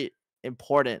very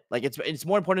important. Like it's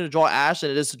more important to draw Ash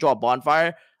than it is to draw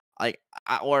Bonfire. Like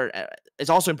or it's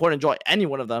also important to draw any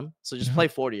one of them. So just play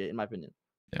 40 in my opinion.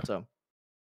 Yeah. So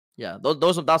yeah,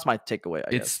 that's my takeaway.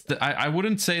 I guess. I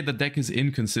wouldn't say the deck is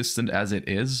inconsistent as it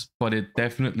is, but it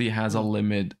definitely has a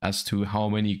limit as to how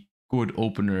many good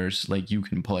openers like you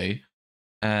can play,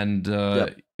 and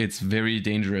it's very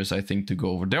dangerous, I think, to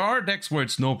go over. There are decks where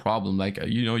it's no problem, like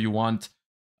you want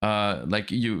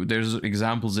there's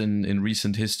examples in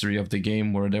recent history of the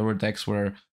game where there were decks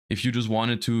where if you just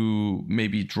wanted to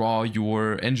maybe draw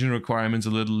your engine requirements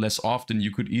a little less often, you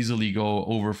could easily go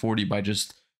over 40 by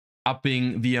just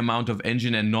upping the amount of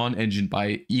engine and non-engine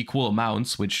by equal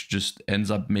amounts, which just ends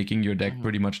up making your deck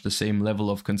pretty much the same level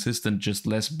of consistent, just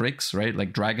less bricks, right?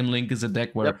 Like Dragon Link is a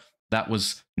deck where that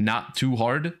was not too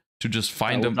hard to just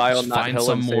find some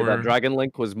more. That Dragon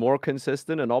Link was more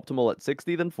consistent and optimal at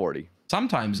 60 than 40.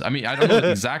 Sometimes, I mean, I don't know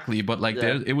exactly, but like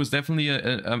it was definitely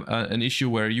an issue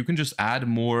where you can just add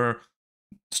more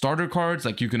starter cards.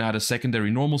 Like you can add a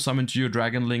secondary normal summon to your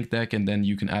Dragon Link deck, and then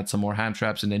you can add some more hand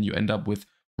traps, and then you end up with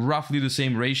roughly the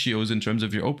same ratios in terms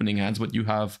of your opening hands, but you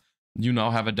now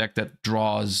have a deck that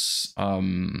draws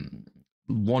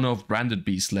one of branded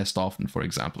beasts less often, for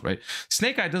example, right?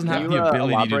 Snake Eye doesn't have the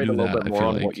ability to do a little bit more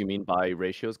on like what you mean by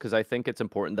ratios, because I think it's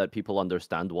important that people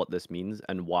understand what this means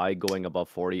and why going above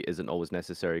 40 isn't always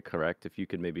necessarily correct. If you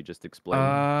could maybe just explain.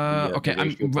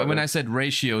 Okay, when I said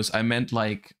ratios, I meant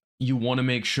like you want to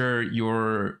make sure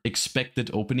your expected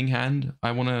opening hand,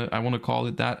 I want to call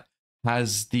it that,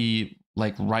 has the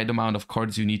like right amount of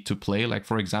cards you need to play. Like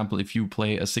for example, if you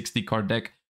play a 60 card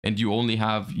deck and you only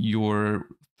have your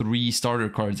 3 starter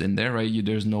cards in there, right?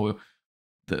 There's no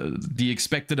the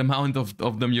expected amount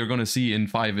of them you're gonna see in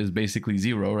 5 is basically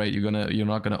 0, right? You're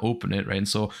not gonna open it, right? And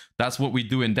so that's what we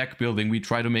do in deck building. We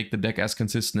try to make the deck as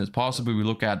consistent as possible. We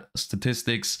look at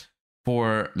statistics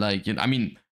for like, I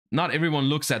mean, not everyone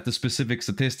looks at the specific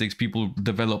statistics. People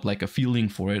develop like a feeling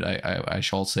for it, I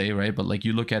shall say, right? But like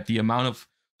you look at the amount of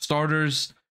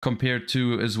starters compared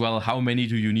to as well how many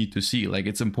do you need to see. Like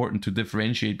it's important to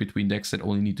differentiate between decks that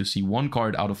only need to see 1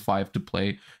 card out of 5 to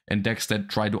play and decks that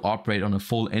try to operate on a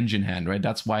full engine hand, right?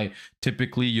 That's why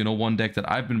typically, one deck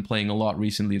that I've been playing a lot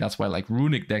recently, that's why like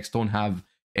runic decks don't have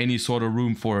any sort of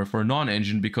room for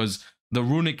non-engine, because the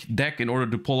runic deck, in order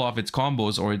to pull off its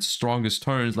combos or its strongest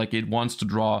turns, like it wants to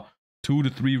draw 2 to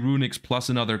 3 runics plus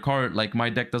another card. Like my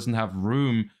deck doesn't have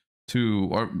room to,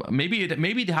 or maybe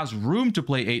it has room to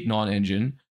play 8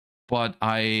 non-engine, but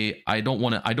I don't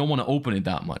want to open it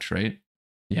that much, right?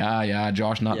 Yeah,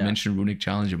 Josh mentioned Runic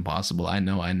Challenge Impossible. I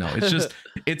know. It's just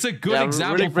it's a good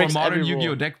example for modern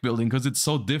Yu-Gi-Oh deck building because it's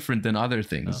so different than other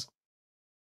things.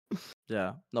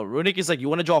 Yeah, no, Runic is like you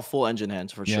want to draw full engine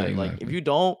hands for sure. Exactly. Like if you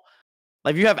don't,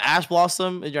 like if you have Ash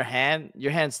Blossom in your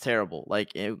hand's terrible.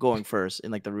 Like going first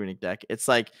in like the Runic deck, it's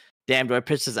like, damn, do I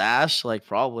pitch this Ash? Like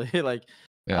probably like.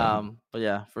 But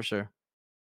yeah, for sure.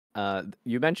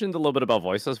 You mentioned a little bit about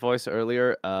Voiceless Voice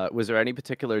earlier. Was there any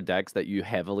particular decks that you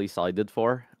heavily sided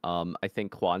for? I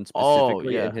think Juan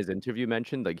specifically in his interview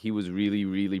mentioned like he was really,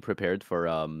 really prepared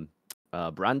for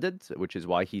Branded, which is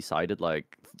why he sided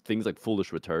like things like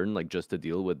Foolish Return, like just to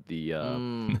deal with the.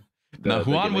 Now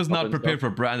Juan was not prepared for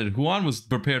Branded. Juan was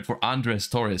prepared for Andres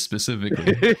Torres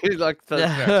specifically.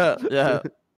 Yeah,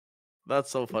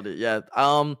 that's so funny. Yeah.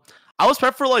 I was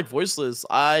prepped for like Voiceless.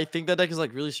 I think that deck is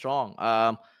like really strong.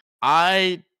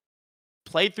 I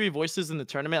played 3 Voices in the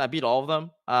tournament. I beat all of them.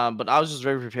 But I was just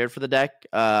very prepared for the deck.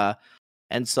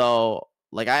 And so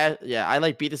like I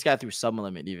like beat this guy through Sum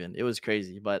Limit even. It was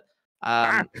crazy. But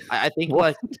I think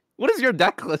like what is your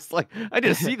deck list like? I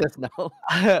didn't see this now.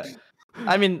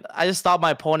 I mean, I just stopped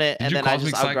my opponent and then I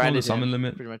just outgrinded him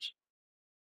Limit? pretty much.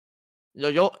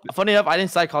 Funny enough, I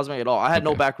didn't side cosmic at all. I had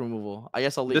no Okay. back removal. I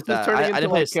guess I'll leave This is that. turning I into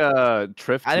didn't play. like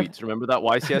Triff I didn't- tweets. Remember that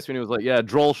YCS when he was like, "Yeah,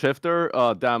 droll shifter.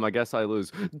 Damn, I guess I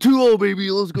lose. 2-0, baby,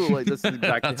 let's go." Like this is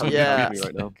exactly That's how what he it sounds feels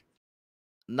to me right now.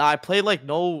 Nah, I played like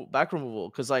no back removal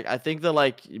because like I think that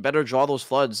like you better draw those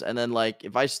floods, and then like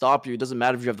if I stop you, it doesn't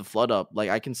matter if you have the flood up. Like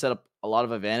I can set up a lot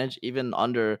of advantage even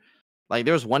under. Like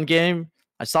there was one game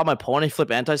I saw my opponent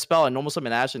flip anti spell and normal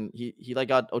summon Ash, and he like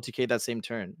got OTK that same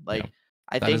turn. Like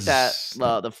I That think that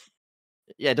is-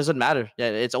 yeah, it doesn't matter. Yeah,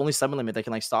 it's only summon limit that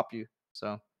can like stop you.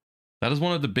 So That is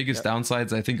one of the biggest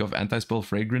downsides, I think, of anti-spell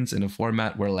fragrance in a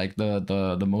format where like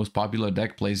the most popular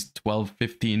deck plays 12,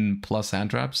 15 plus hand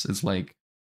traps. It's like,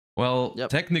 well,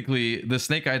 technically the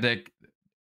Snake Eye deck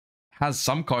has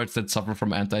some cards that suffer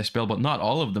from anti-spell, but not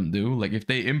all of them do. Like if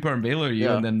they Imperm Veiler you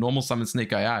and then normal summon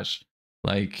Snake Eye Ash,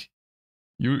 like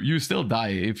you still die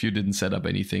if you didn't set up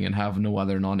anything and have no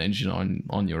other non-engine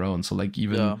on your own. So like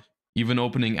even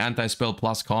opening anti-spell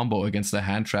plus combo against the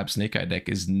hand trap Snake Eye deck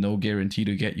is no guarantee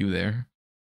to get you there.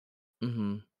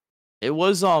 it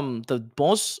was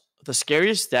the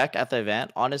scariest deck at the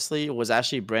event. Honestly, was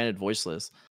actually branded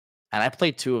Voiceless, and I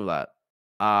played 2 of that.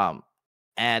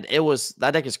 And it was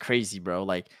that deck is crazy, bro.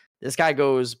 Like this guy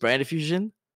goes Brand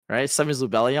Fusion, right? Summons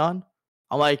Lubellion.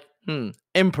 I'm like,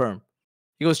 Imperm.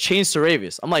 He goes Chains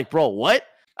Saravius. I'm like, bro, what?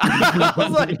 I was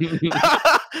like,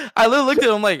 I literally looked at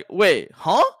him. I'm like, wait,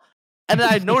 huh? And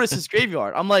then I noticed his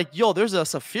graveyard. I'm like, yo, there's a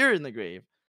Saphir in the grave.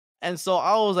 And so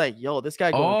I was like, yo, this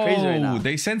guy going crazy right now.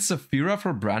 They sent Saphira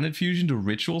for Branded Fusion to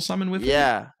Ritual Summon with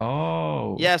him?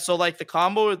 Oh. Yeah, so like the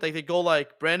combo, like they go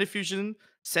like Branded Fusion,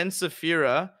 send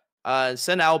Saphira,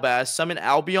 send Albaz, summon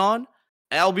Albion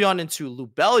into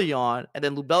Lubellion, and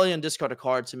then Lubellion discard a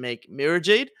card to make Mirror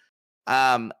Jade.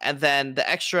 And then the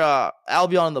extra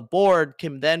Albion on the board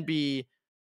can then be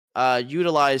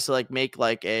utilized to like make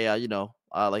like a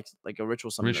like a ritual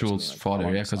summon. Rituals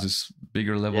fodder, yeah, because it's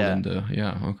bigger level than the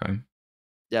okay.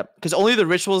 Yeah, because only the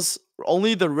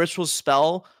ritual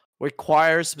spell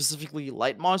requires specifically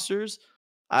light monsters.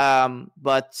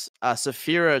 But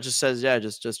Saphira just says, yeah,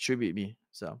 just tribute me.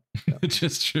 So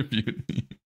just tribute me.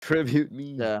 Tribute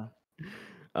me. Yeah.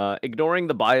 Ignoring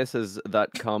the biases that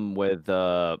come with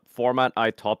format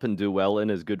I top and do well in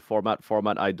is good format.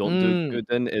 Format I don't do good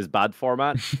in is bad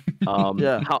format.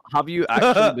 Have you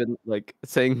actually been like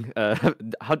saying?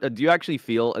 How do you actually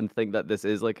feel and think that this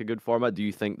is like a good format? Do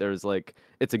you think there's like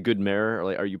it's a good mirror?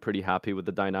 Like, are you pretty happy with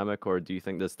the dynamic, or do you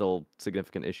think there's still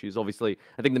significant issues? Obviously,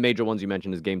 I think the major ones you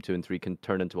mentioned is game 2 and 3 can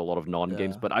turn into a lot of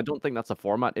non-games, but I don't think that's a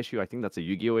format issue. I think that's a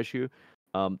Yu-Gi-Oh issue.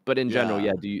 But in general,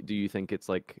 do you think it's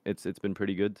like it's been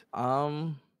pretty good?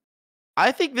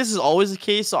 I think this is always the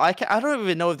case. So I don't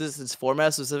even know if this is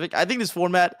format specific. I think this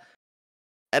format,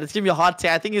 and it's gonna be a hot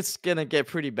take. I think it's gonna get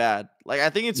pretty bad. Like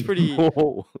I think it's pretty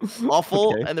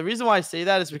awful. Okay. And the reason why I say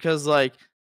that is because like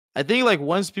I think like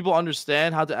once people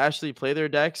understand how to actually play their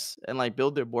decks and like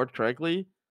build their board correctly,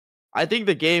 I think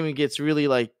the game gets really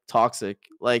like toxic.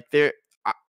 Like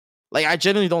I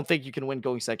genuinely don't think you can win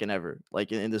going second ever,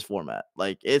 like in this format.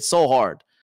 Like it's so hard.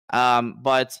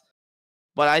 But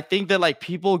I think that like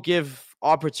people give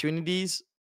opportunities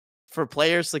for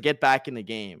players to get back in the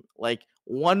game. Like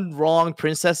one wrong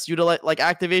princess like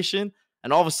activation,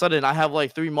 and all of a sudden I have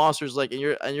like 3 monsters like and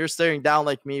you're staring down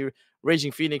like me,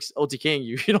 Raging Phoenix OTKing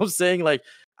you. You know what I'm saying? Like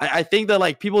I think that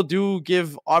like people do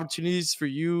give opportunities for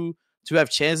you to have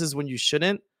chances when you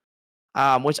shouldn't.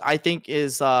 Which I think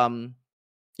is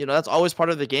that's always part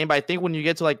of the game. But I think when you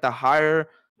get to like the higher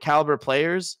caliber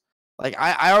players, like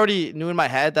I already knew in my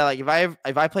head that like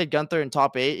if I played Gunther in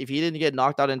top 8, if he didn't get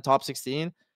knocked out in top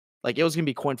 16, like it was gonna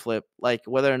be coin flip, like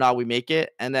whether or not we make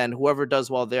it, and then whoever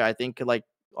does well there, I think could like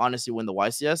honestly win the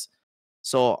YCS.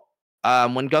 So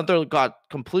when Gunther got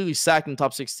completely sacked in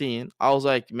top 16, I was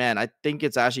like, man, I think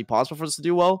it's actually possible for us to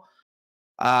do well.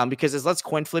 Because it's less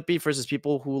coin flippy versus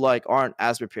people who like aren't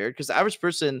as prepared. Because the average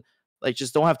person like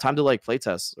just don't have time to like play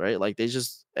test, right? Like they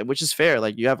just, which is fair.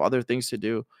 Like you have other things to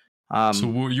do.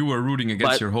 So you were rooting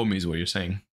against your homies, what you're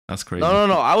saying? That's crazy. No.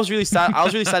 I was really sad. I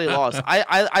was really sad he lost.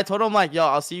 I told him like, yo,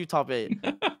 I'll see you top 8,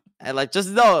 and like just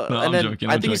no. And I'm then joking,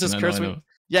 I think it's just cursed.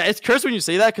 Yeah, it's cursed when you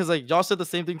say that because like y'all said the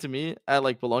same thing to me at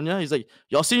like Bologna. He's like,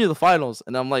 y'all see you in the finals,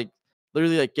 and I'm like,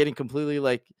 literally like getting completely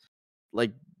like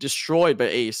destroyed by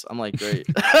Ace. I'm like, great.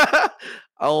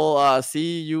 I'll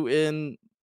see you in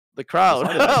the crowd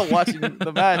watching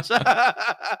the match.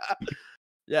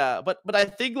 Yeah, but I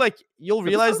think like you'll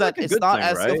realize that it's not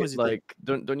as tough as you like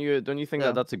think. Don't you think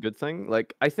that that's a good thing?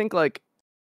 Like I think like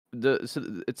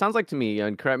it sounds like to me,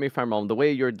 and correct me if I'm wrong, the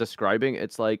way you're describing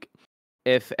it's like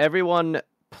if everyone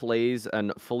plays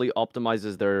and fully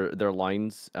optimizes their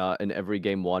lines in every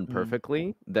game one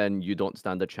perfectly, then you don't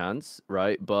stand a chance,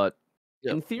 right? But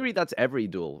Yep. in theory, that's every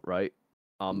duel, right?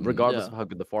 Regardless Yeah. of how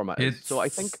good the format is. So I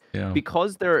think yeah.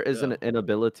 because there is Yeah. an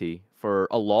inability for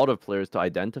a lot of players to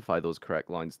identify those correct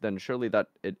lines, then surely that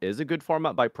it is a good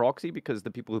format by proxy because the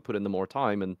people who put in the more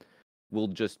time and will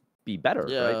just be better,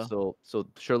 right? Yeah. So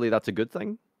surely that's a good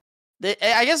thing.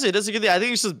 I guess it is a good thing. I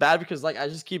think it's just bad because like I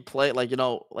just keep playing like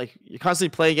like you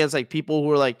constantly play against like people who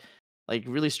are like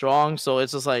really strong. So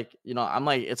it's just like I'm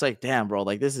like it's like damn bro,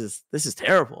 like this is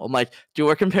terrible. I'm like dude,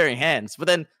 we're comparing hands. But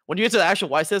then when you get to the actual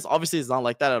YCS, obviously it's not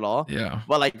like that at all. Yeah.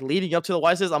 But like leading up to the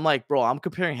YCS, I'm like bro, I'm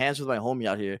comparing hands with my homie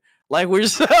out here. Like we're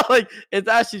just like it's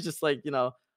actually just like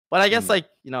But I guess like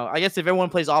I guess if everyone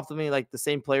plays optimally, like the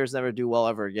same players never do well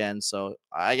ever again. So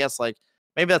I guess like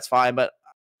maybe that's fine. But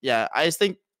yeah, I just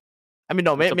think. I mean,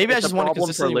 no, maybe I just want to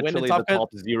consistently win in the top cut.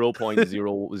 top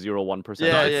 0.001%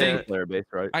 Yeah, of yeah. the player base,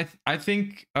 right? I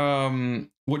think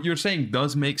what you're saying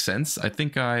does make sense. I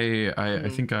think I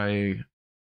think I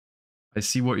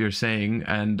see what you're saying,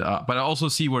 and but I also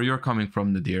see where you're coming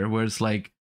from, Nadir. Where it's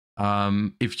like,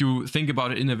 if you think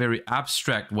about it in a very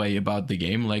abstract way about the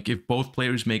game, like if both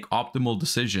players make optimal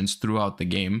decisions throughout the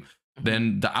game,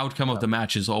 then the outcome of the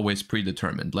match is always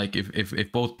predetermined. Like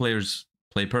if both players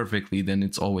play perfectly, then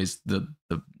it's always the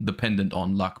dependent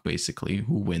on luck, basically,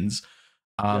 who wins.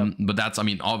 But that's, I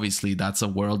mean, obviously that's a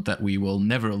world that we will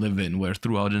never live in, where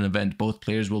throughout an event both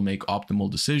players will make optimal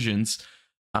decisions.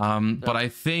 But I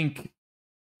think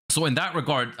so in that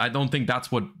regard, I don't think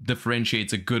that's what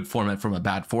differentiates a good format from a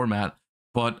bad format.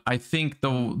 But I think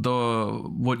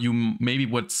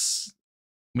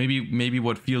maybe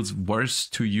what feels worse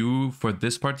to you for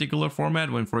this particular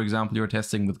format, when, for example, you're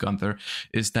testing with Gunther,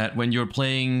 is that when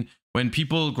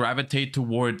people gravitate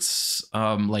towards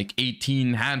like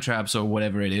 18 hand traps or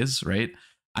whatever it is, right?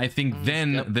 I think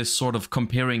then this sort of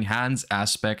comparing hands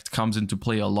aspect comes into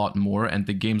play a lot more, and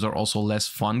the games are also less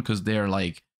fun because they're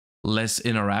like less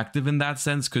interactive in that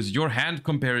sense. Because your hand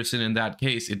comparison in that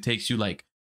case, it takes you like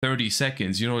 30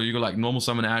 seconds. You go like normal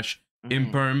summon Ash,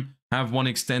 imperm, have one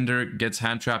extender, gets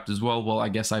hand trapped as well. Well, I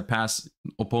guess I pass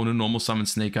opponent normal summon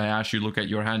Snake Eye Ash. You look at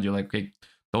your hand, you're like, okay,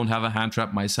 don't have a hand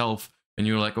trap myself. And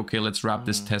you're like, okay, let's wrap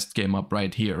this test game up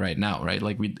right here, right now, right?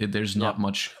 Like there's not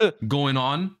much going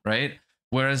on, right?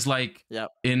 Whereas like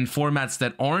in formats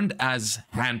that aren't as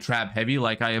hand trap heavy,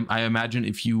 like I imagine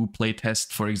if you play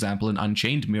test, for example, an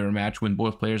Unchained Mirror match when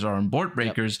both players are on board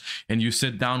breakers and you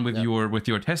sit down with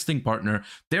your testing partner,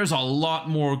 there's a lot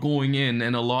more going in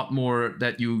and a lot more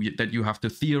that you have to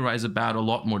theorize about, a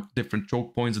lot more different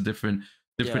choke points, different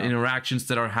interactions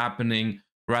that are happening,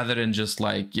 rather than just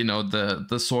like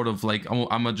the sort of like, I'm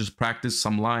gonna just practice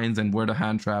some lines and where to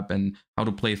hand trap and how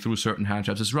to play through certain hand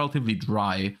traps. It's relatively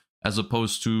dry, as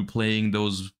opposed to playing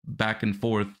those back and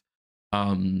forth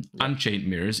Unchained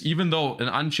Mirrors, even though an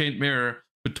Unchained Mirror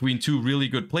between two really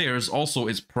good players also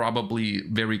is probably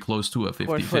very close to a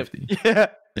 50-50.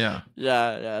 Yeah,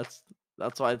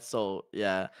 that's why it's so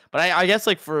but I guess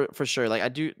like for sure, like I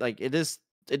do like it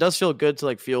does feel good to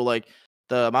like feel like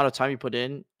the amount of time you put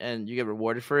in and you get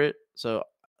rewarded for it. So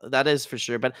that is for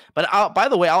sure. But by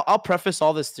the way, I'll preface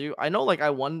all this too. I know like I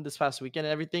won this past weekend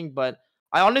and everything, but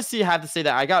I honestly have to say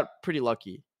that I got pretty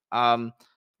lucky.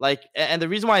 Like, and the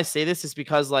reason why I say this is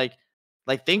because like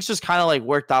things just kind of like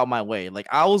worked out my way. Like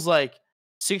I was like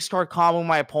 6-card combo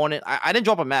my opponent. I didn't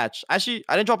drop a match. Actually,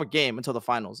 I didn't drop a game until the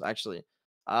finals. Actually,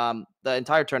 the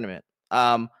entire tournament.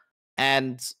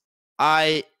 And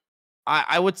I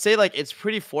would say like it's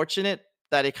pretty fortunate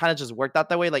that it kind of just worked out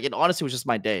that way. Like it honestly was just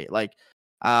my day. Like,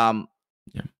 I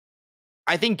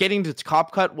think getting to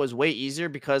Cop Cut was way easier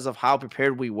because of how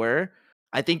prepared we were.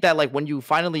 I think that like when you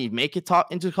finally make it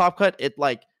into Cop Cut, it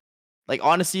like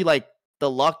honestly like the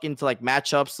luck into like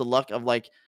matchups, the luck of like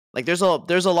there's a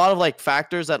lot of like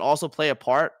factors that also play a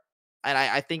part, and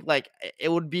I think like it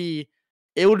would be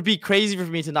crazy for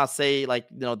me to not say like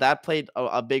that played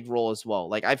a big role as well.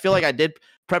 Like I feel like I did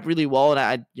prep really well, and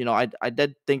I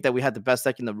did think that we had the best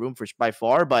deck in the room by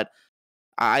far, but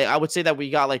I would say that we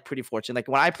got like pretty fortunate. Like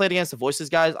when I played against the Voices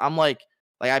guys, I'm like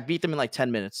I beat them in like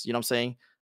 10 minutes. You know what I'm saying?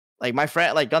 Like my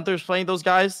friend, like Gunther's playing those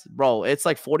guys, bro. It's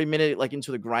like 40 minutes like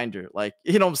into the grinder. Like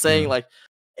you know what I'm saying? Like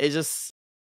it just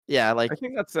like I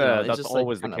think that's just,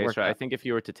 always like, the case, right? I think if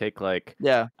you were to take like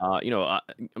I'm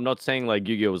not saying like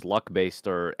Yu-Gi-Oh is luck based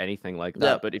or anything like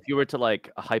that, but if you were to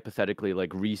like hypothetically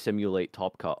like re-simulate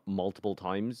Top Cut multiple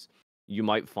times, you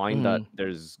might find that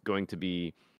there's going to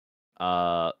be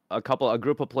a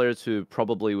group of players who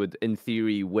probably would in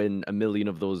theory win a million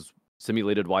of those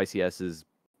simulated YCSs,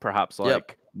 perhaps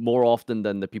like more often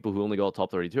than the people who only got top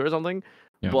 32 or something.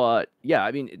 Yeah. But yeah,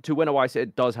 I mean, to win a YC,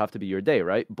 it does have to be your day,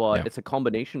 right? But Yeah. it's a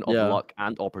combination of Yeah. luck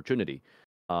and opportunity.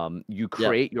 You Yeah.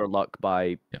 create your luck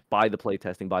by the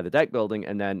playtesting, by the deck building,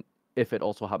 and then if it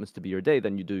also happens to be your day,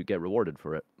 then you do get rewarded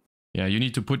for it. Yeah, you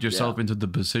need to put yourself into the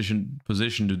position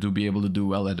to be able to do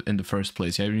well in the first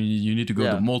place. Yeah, you need to go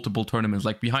to multiple tournaments.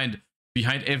 Like behind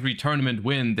every tournament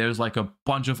win, there's like a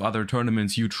bunch of other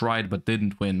tournaments you tried but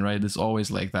didn't win, right? It's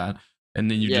always like that. And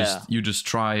then you just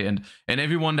try, and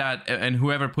everyone and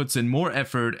whoever puts in more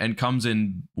effort and comes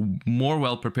in more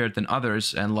well prepared than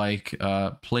others and like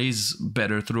plays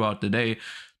better throughout the day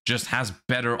just has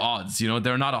better odds. You know,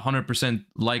 they're not 100%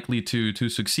 likely to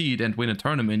succeed and win a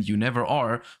tournament. You never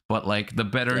are, but like the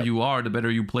better you are, the better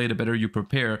you play, the better you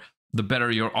prepare, the better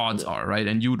your odds are, right?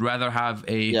 And you would rather have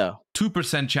a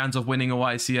 2% chance of winning a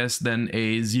YCS than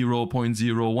a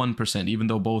 0.01%, even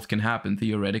though both can happen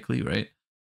theoretically, right?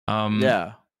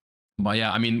 But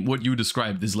yeah, I mean, what you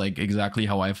described is like exactly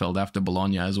how I felt after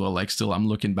Bologna as well. Like, still, I'm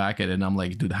looking back at it and I'm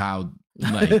like, dude, how?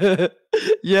 Like,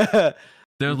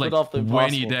 there's like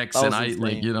 20 decks, and I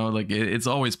like, you know, like it's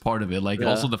always part of it. Like,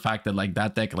 also the fact that like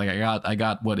that deck, like I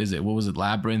got what is it? What was it?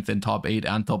 Labyrinth in top 8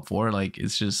 and top 4. Like,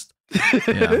 it's just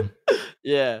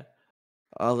yeah.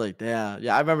 I was like, damn.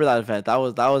 Yeah, I remember that event. That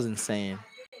was insane.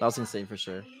 That was insane for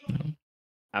sure.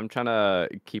 I'm trying to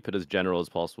keep it as general as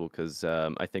possible because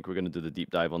I think we're going to do the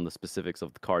deep dive on the specifics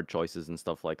of the card choices and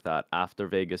stuff like that after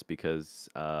Vegas because,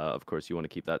 of course, you want to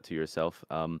keep that to yourself.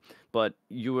 But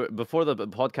you were before the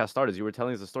podcast started, you were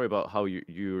telling us a story about how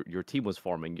your team was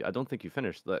forming. I don't think you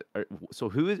finished that. So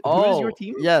who is your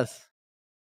team? Yes.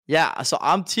 Yeah, so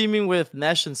I'm teaming with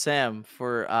Nesh and Sam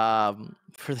for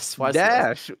this YCS.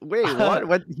 Nesh, wait, what?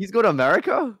 What? He's going to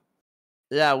America?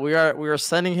 Yeah, we are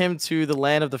sending him to the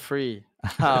land of the free.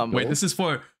 Wait, this is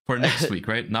for next week,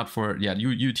 right? Not for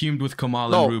you teamed with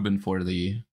Kamal and Ruben for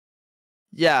the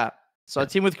So I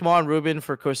teamed with Kamal and Ruben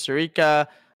for Costa Rica.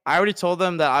 I already told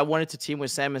them that I wanted to team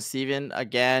with Sam and Steven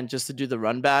again just to do the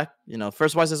run back. You know,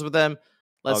 first YCS with them.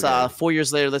 Let's 4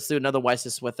 years later, let's do another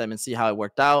YCS with them and see how it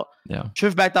worked out. Yeah.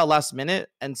 Triff backed out last minute,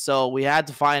 and so we had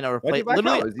to find a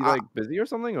replacement. Is he like busy or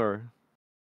something, or?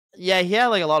 Yeah, he had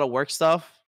like a lot of work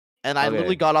stuff, and I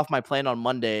literally got off my plane on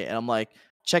Monday, and I'm like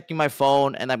checking my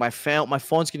phone, and like my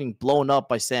phone's getting blown up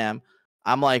by Sam.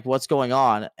 I'm like, what's going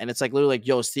on? And it's like literally like,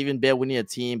 yo, Steven Bale, we need a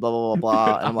team, blah blah blah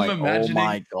blah. And I'm like, oh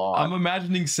my god. I'm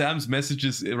imagining Sam's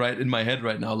messages right in my head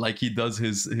right now, like he does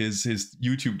his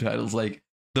YouTube titles, like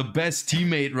the best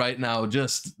teammate right now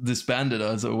just disbanded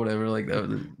us or whatever, like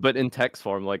that. But in text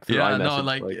form, like through iMessage,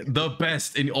 like the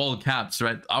best in all caps,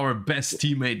 right? Our best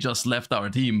teammate just left our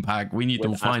team pack. We need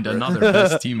to find another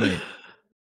best teammate.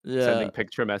 Sending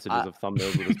picture messages of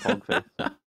thumbnails with his pog face.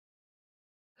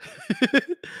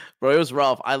 Bro, it was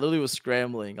rough. I literally was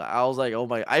scrambling. I was like, oh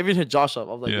my, I even hit Josh up.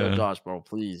 I was like, yo, Josh, bro,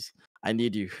 please, I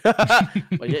need you.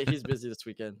 But yeah, he's busy this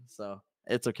weekend, so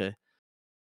it's okay.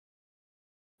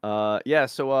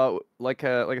 So like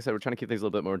I said, we're trying to keep things a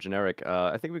little bit more generic.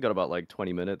 I think we got about like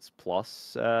 20 minutes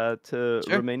plus to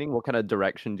remaining. What kind of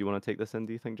direction do you want to take this in,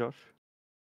 do you think, Josh?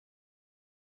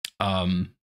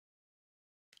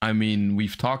 I mean,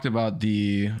 we've talked about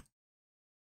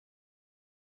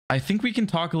I think we can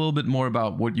talk a little bit more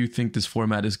about what you think this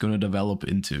format is going to develop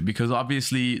into, because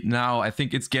obviously now I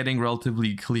think it's getting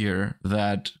relatively clear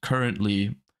that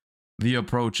currently the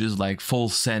approach is like full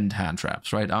send hand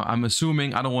traps, right? I'm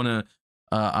assuming, I don't want to,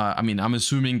 I'm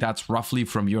assuming that's roughly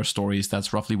from your stories.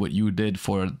 That's roughly what you did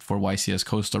for YCS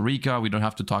Costa Rica. We don't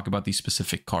have to talk about these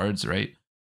specific cards, right?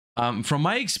 From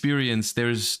my experience,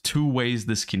 there's two ways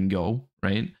this can go,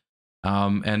 right?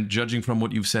 And judging from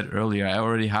what you've said earlier, I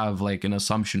already have like an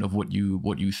assumption of what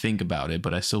you think about it,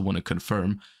 but I still want to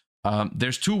confirm.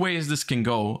 There's two ways this can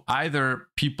go. Either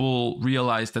people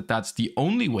realize that that's the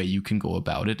only way you can go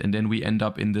about it, and then we end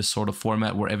up in this sort of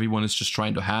format where everyone is just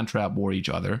trying to hand trap war each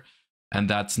other, and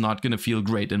that's not going to feel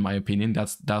great, in my opinion.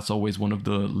 That's always one of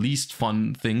the least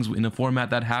fun things in a format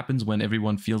that happens, when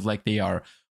everyone feels like they are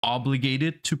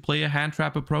obligated to play a hand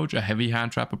trap approach, a heavy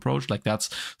hand trap approach. Like, that's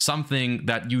something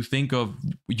that you think of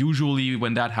usually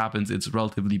when that happens. It's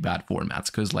relatively bad formats,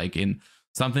 because like in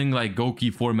something like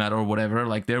Goki format or whatever,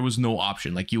 like there was no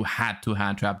option. Like, you had to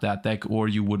hand trap that deck or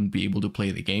you wouldn't be able to play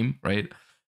the game, right?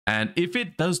 And if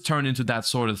it does turn into that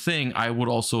sort of thing, I would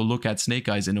also look at Snake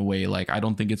Eyes in a way. Like, I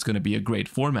don't think it's going to be a great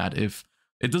format if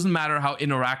it doesn't matter how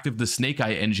interactive the Snake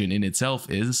Eye engine in itself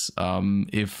is.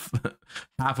 If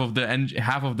half of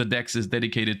the decks is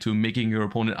dedicated to making your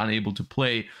opponent unable to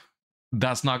play,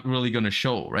 that's not really going to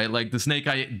show, right? Like, the Snake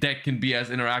Eye deck can be as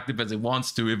interactive as it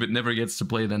wants to. If it never gets to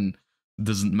play, then it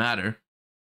doesn't matter.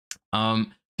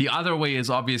 The the other way is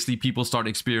obviously people start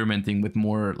experimenting with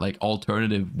more like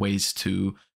alternative ways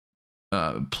to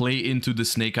play into the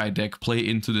Snake Eye deck, play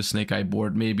into the Snake Eye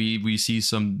board. Maybe we see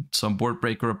some board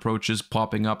breaker approaches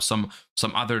popping up, some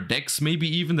other decks maybe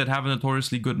even that have a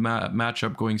notoriously good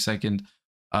matchup going second,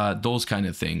 those kind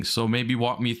of things. So maybe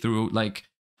walk me through like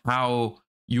how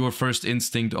your first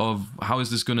instinct of how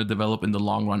is this going to develop in the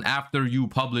long run after you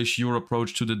publish your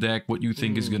approach to the deck, what you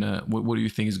think is gonna what do you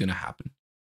think is gonna happen?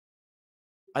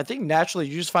 I think naturally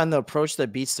you just find the approach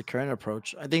that beats the current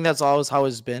approach. I think that's always how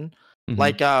it's been. Mhm.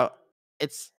 Like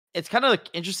it's kind of like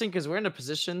interesting because we're in a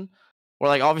position where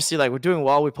like obviously like we're doing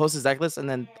well, we post this deck list, and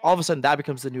then all of a sudden that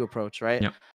becomes the new approach, right?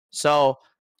 Yep. So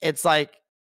it's like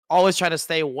always trying to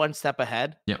stay one step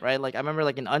ahead, Yep. right? Like I remember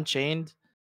like in Unchained,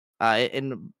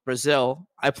 in Brazil,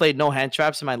 I played no hand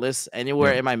traps in my list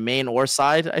anywhere Yeah. in my main or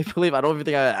side. I believe I don't even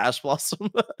think I had Ash Blossom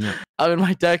Yeah. in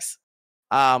my decks.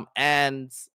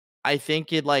 And I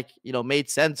think it like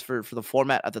made sense for the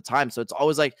format at the time. So it's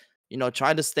always like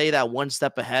trying to stay that one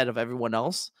step ahead of everyone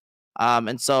else.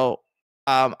 And so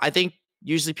I think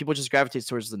usually people just gravitate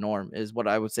towards the norm is what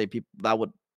I would say. People that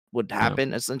would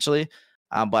happen essentially.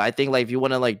 But I think like if you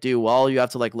want to like do well, you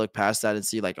have to like look past that and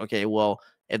see like, okay, well,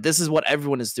 if this is what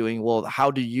everyone is doing, well, how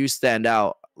do you stand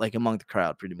out like among the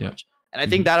crowd pretty much? And I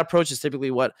think that approach is typically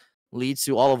what leads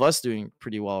to all of us doing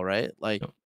pretty well, right? Like,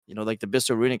 like the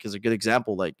Bistro Runic is a good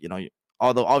example. Like,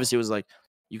 although obviously it was like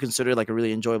you consider it like a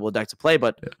really enjoyable deck to play,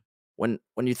 but when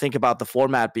you think about the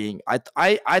format being,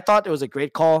 I thought it was a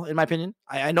great call in my opinion.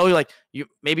 I know like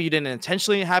maybe you didn't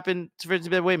intentionally happen for it to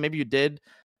be that way, maybe you did,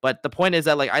 but the point is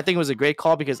that like I think it was a great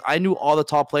call because I knew all the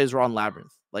top players were on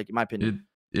Labyrinth, like in my opinion.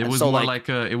 It was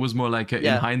more like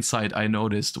in hindsight I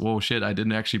noticed, whoa shit, I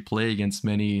didn't actually play against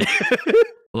many.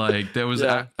 Like there was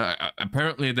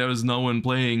apparently there was no one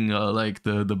playing like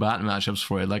the bat matchups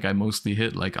for it. Like I mostly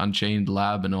hit like Unchained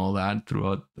Lab and all that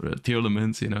throughout tier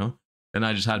limits, and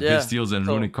I just had Pisteals and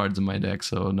Runic cards in my deck.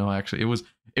 So no, actually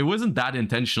it wasn't that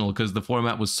intentional because the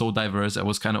format was so diverse. I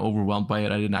was kind of overwhelmed by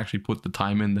it. I didn't actually put the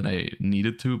time in that I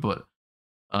needed to, but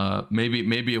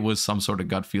maybe it was some sort of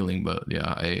gut feeling. But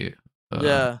yeah, I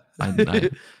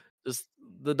just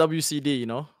the WCD,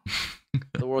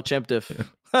 the World Champ Diff.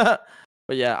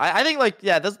 But yeah, I think like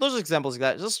those are examples like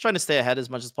that. Just trying to stay ahead as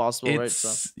much as possible, right? So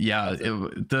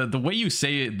the way you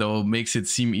say it though makes it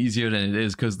seem easier than it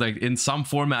is because like in some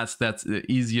formats that's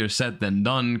easier said than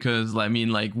done. Because I mean,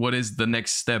 like, what is the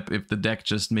next step if the deck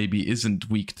just maybe isn't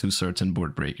weak to certain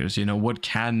board breakers? What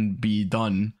can be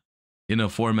done in a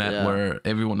format where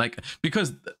everyone like,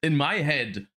 because in my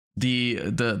head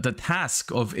the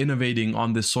task of innovating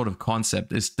on this sort of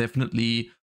concept is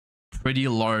definitely pretty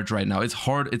large right now.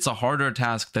 It's a harder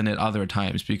task than at other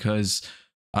times because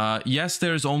yes,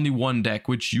 there's only one deck,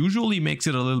 which usually makes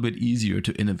it a little bit easier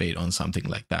to innovate on something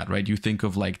like that, right? You think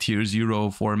of like tier 0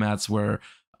 formats where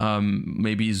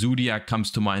maybe Zodiac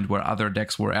comes to mind, where other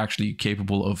decks were actually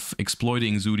capable of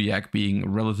exploiting Zodiac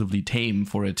being relatively tame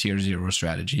for a tier 0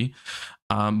 strategy.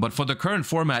 But for the current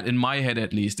format, in my head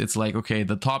at least, it's like, okay,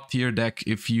 the top tier deck,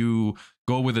 if you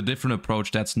go with a different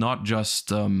approach that's not just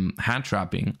hand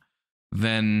trapping,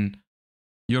 then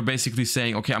you're basically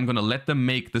saying, okay, I'm going to let them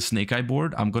make the Snake Eye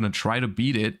board. I'm going to try to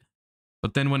beat it.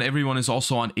 But then when everyone is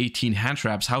also on 18 hand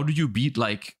traps, how do you beat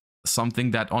like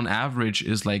something that on average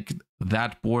is like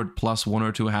that board plus 1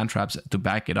 or 2 hand traps to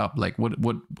back it up? Like what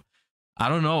I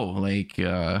don't know. Like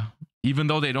even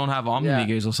though they don't have Omni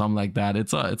Gaze or something like that,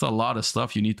 it's a lot of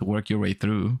stuff you need to work your way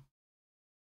through.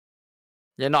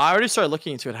 Yeah, no, I already started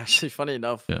looking into it actually, funny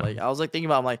enough. Like I was like thinking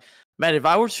about, I'm like, man, if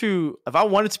I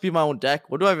wanted to be my own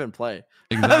deck, what do I even play?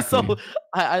 Exactly. So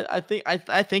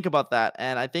I think about that,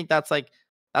 and I think that's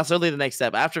really the next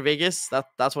step. After Vegas,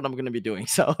 that's what I'm gonna be doing.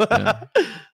 So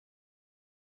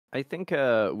I think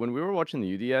when we were watching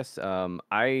the UDS,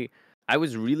 I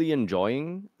was really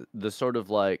enjoying the sort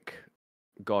of like,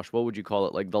 gosh, what would you call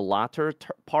it? Like the latter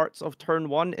parts of turn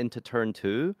 1 into turn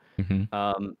 2.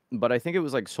 But I think it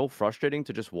was like so frustrating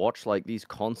to just watch like these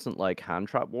constant like hand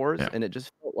trap wars, and it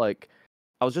just felt like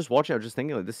I was just watching. I was just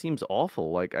thinking like, this seems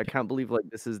awful. Like I can't believe like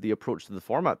this is the approach to the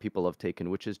format people have taken,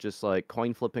 which is just like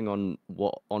coin flipping on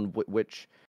which.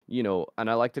 And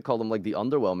I like to call them like the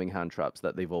underwhelming hand traps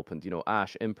that they've opened,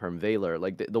 Ash, Imperm, Veiler,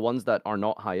 like the ones that are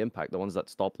not high impact, the ones that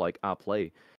stop like a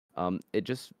play.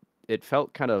 It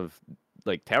felt kind of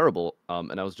like terrible.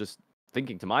 And I was just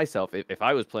thinking to myself, if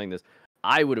I was playing this,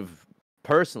 I would have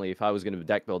personally, if I was going to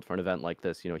deck build for an event like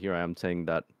this, here I am saying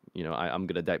that, I'm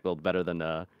going to deck build better than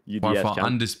UDS champion.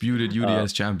 Undisputed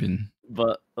UDS champion.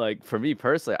 But like for me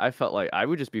personally, I felt like I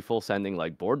would just be full sending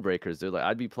like board breakers. Dude. Like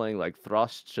I'd be playing like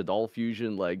Thrust, Shaddoll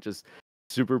Fusion, like just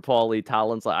super poly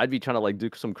talents. Like I'd be trying to like do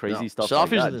some crazy stuff Shaddoll like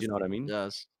Fusion that. Do is you know what I mean?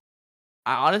 yes.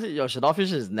 I honestly, Shaddoll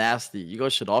Fusion is nasty. You go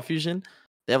Shaddoll Fusion,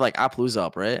 they have like Appaloosa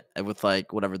up, right? And with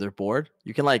like whatever their board,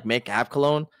 you can like make App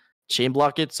Cologne, chain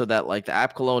block it so that like the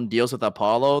App Cologne deals with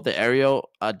Apollo, the Aerial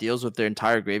deals with their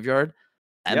entire graveyard,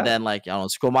 and Yeah. then like I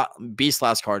don't know, Beast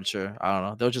last card, sure. I don't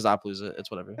know. They'll just Appaloosa.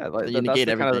 It's whatever. Yeah, like You that's negate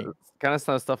the everything. kind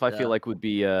of stuff I feel Yeah. like would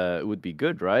be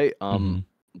good, right? Mhm.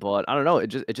 But I don't know. It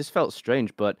just felt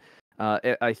strange. But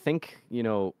I think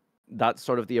that's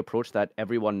sort of the approach that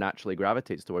everyone naturally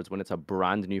gravitates towards when it's a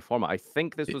brand new format. I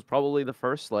think this was probably the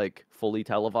first like fully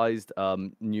televised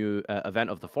new event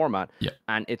of the format. Yeah.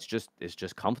 And it's just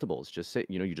comfortable. It's just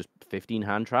you just 15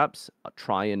 hand traps,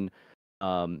 try and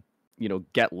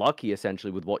get lucky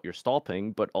essentially with what you're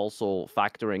stopping, but also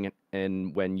factoring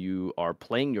in when you are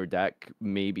playing your deck,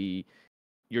 maybe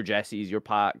your Jessies, your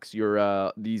Packs,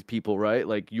 your these people, right?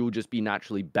 Like you'll just be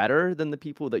naturally better than the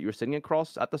people that you're sitting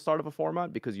across at the start of a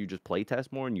format because you just play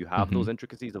test more and you have those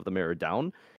intricacies of the mirror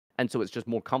down. And so it's just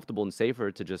more comfortable and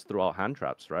safer to just throw out hand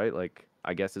traps, right? Like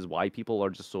I guess is why people are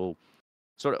just so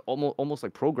sort of almost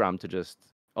like programmed to just,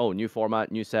 oh, new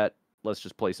format, new set, let's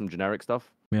just play some generic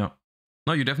stuff. Yeah.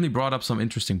 No, you definitely brought up some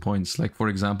interesting points. Like, for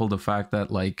example, the fact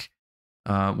that like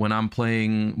when I'm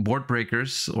playing board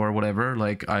breakers or whatever,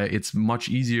 like it's much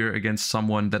easier against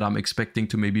someone that I'm expecting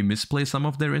to maybe misplay some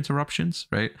of their interruptions,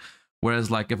 right?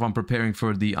 Whereas like if I'm preparing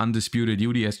for the undisputed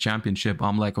UDS championship,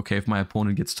 I'm like, okay, if my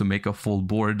opponent gets to make a full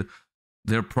board,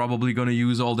 they're probably going to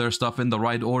use all their stuff in the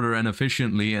right order and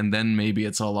efficiently, and then maybe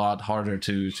it's a lot harder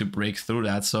to break through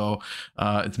that. So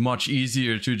it's much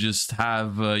easier to just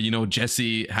have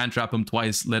Jesse hand trap him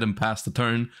twice, let him pass the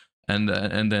turn, and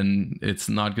then it's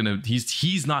not gonna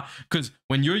he's not, because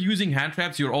when you're using hand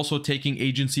traps, you're also taking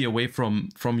agency away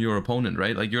from your opponent,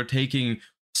 right? Like you're taking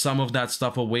some of that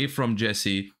stuff away from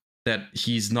Jesse that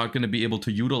he's not going to be able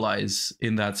to utilize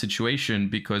in that situation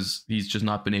because he's just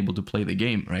not been able to play the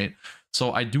game, right?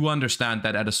 So I do understand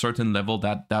that at a certain level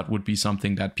that would be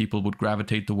something that people would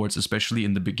gravitate towards, especially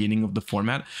in the beginning of the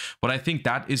format. But I think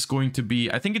that is going to be,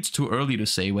 I think it's too early to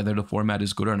say whether the format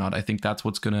is good or not. I think that's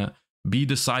what's going to be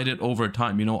decided over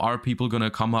time. Are people going to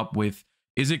come up with,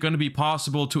 is it going to be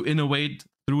possible to innovate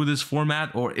through this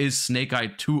format, or is Snake Eye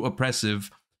too oppressive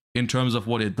in terms of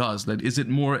what it does? Like, is it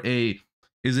more a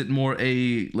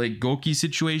like Goki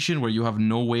situation where you have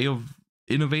no way of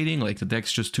innovating, like the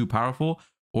deck's just too powerful?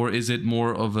 Or is it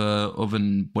more of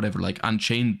an whatever, like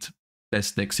Unchained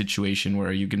best deck situation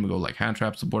where you can go like hand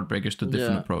traps to board breakers to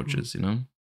different approaches, No,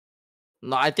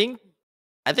 I think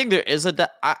there is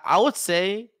I would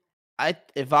say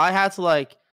if I had to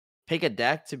like pick a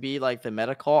deck to be like the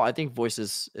meta call, I think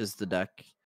Voices is the deck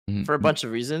for a bunch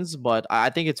of reasons, but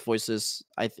I think it's Voices.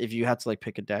 If you had to like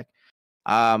pick a deck,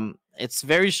 it's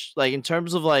very like in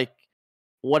terms of like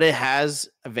what it has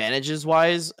advantages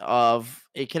wise of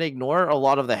it can ignore a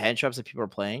lot of the hand traps that people are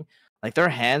playing. Like there are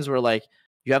hands where like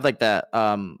you have like that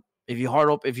if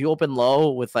you open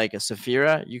low with like a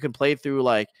Saphira, you can play through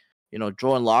like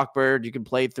Drow and Lockbird, you can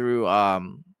play through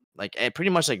like pretty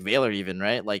much like Valor even,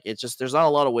 right? Like it's just there's not a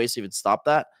lot of ways to even stop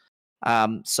that.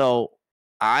 So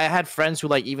I had friends who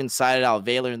like even sided out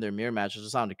Valor in their mirror matches.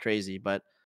 It sounded crazy, but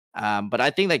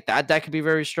I think like that could be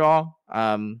very strong.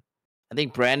 I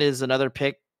think Brandon is another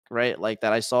pick, right? Like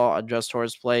that I saw Address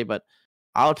Torres play, but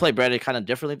I would play Brandon kind of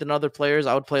differently than other players.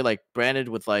 I would play like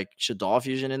Brandon with like Shaddoll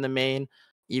Fusion in the main,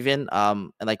 even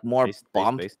and like more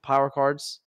bomb power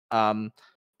cards. But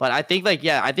I think like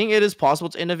I think it is possible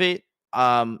to innovate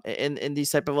in these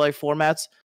type of like formats.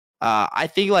 I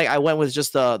think like I went with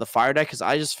just the fire deck because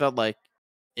I just felt like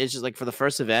it's just like for the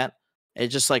first event, it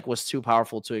just like was too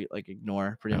powerful to like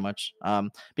ignore pretty much.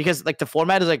 Because like the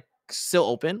format is like still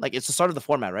open, like it's the start of the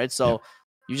format, right? So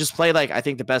you just play like I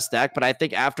think the best deck, but I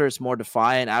think after it's more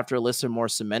defined, after lists are more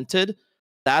cemented,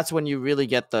 that's when you really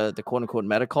get the quote unquote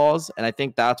meta calls, and I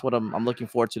think that's what I'm looking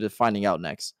forward to finding out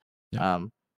next.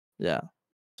 Yeah.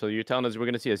 So you're telling us we're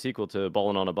going to see a sequel to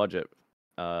Ballin' on a Budget,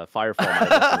 Fire format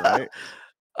edition, right?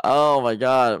 Oh my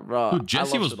god, bro! Dude,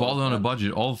 Jesse was balling on a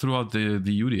budget all throughout the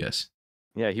UDS.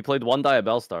 Yeah, he played one die at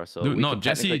Bellstar, so dude, no,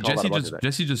 Jesse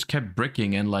just kept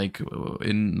bricking, and like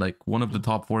in like one of the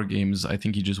top 4 games, I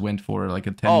think he just went for like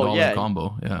a $10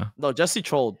 combo. Yeah. No, Jesse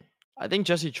trolled. I think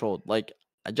Jesse trolled. Like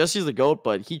Jesse's the GOAT,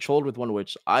 but he trolled with one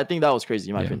witch. I think that was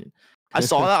crazy in my opinion. I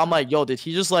saw that. I'm like, yo, did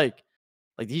he just like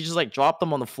he just like dropped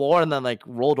them on the floor and then like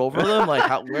rolled over them?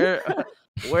 Like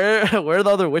where are the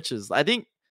other witches? I think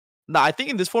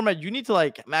in this format you need to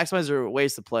like maximize your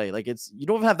ways to play. Like you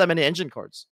don't have that many engine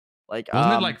cards. Like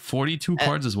wasn't it like 42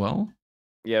 cards as well?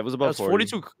 Yeah, it was about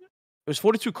 42. It was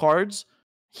 42 cards,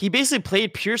 he basically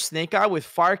played pure Snake Eye with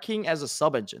Fire King as a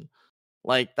sub engine.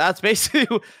 Like that's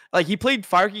basically like he played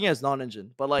Fire King as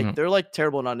non-engine, but like they're like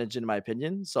terrible non-engine in my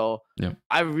opinion. So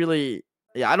I really,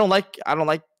 I don't like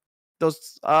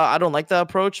those. I don't like that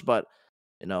approach, but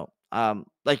you know,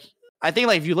 like I think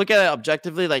like if you look at it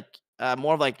objectively, like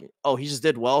more of like, oh, he just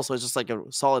did well, so it's just like a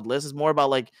solid list. It's more about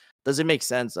like, does it make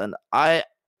sense? And I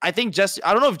think Jesse,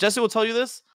 I don't know if Jesse will tell you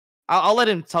this. I'll let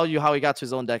him tell you how he got to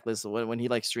his own deck list when he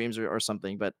like streams or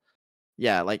something. But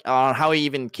yeah, like on how he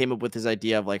even came up with his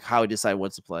idea of like how he decided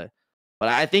what to play. But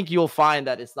I think you'll find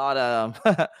that it's not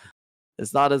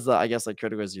it's not as I guess like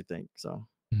critical as you think. So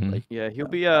like yeah, he'll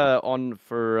be on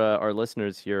for our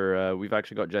listeners here. We've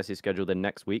actually got Jesse scheduled in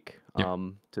next week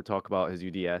to talk about his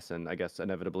UDS and I guess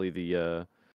inevitably the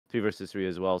 3 versus 3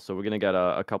 as well. So we're gonna get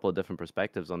a couple of different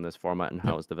perspectives on this format and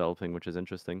how it's developing, which is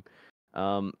interesting.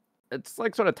 It's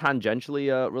like sort of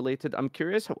tangentially related. I'm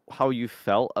curious how you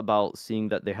felt about seeing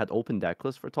that they had open deck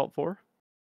lists for top 4.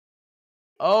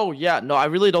 Oh yeah, no, I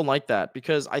really don't like that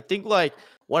because I think like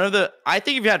I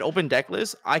think if you had open deck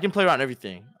lists, I can play around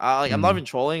everything. Like I'm not even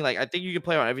trolling. Like I think you can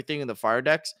play around everything in the fire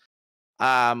decks.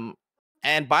 And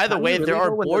by the way, there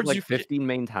are boards like you 15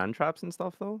 main hand traps and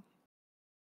stuff though.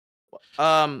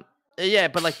 Yeah,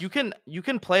 but like you can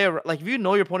play like if you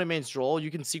know your opponent mains Joel, you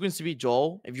can sequence to beat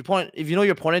Joel. If you know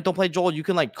your opponent don't play Joel, you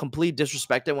can like completely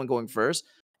disrespect it when going first.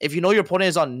 If you know your opponent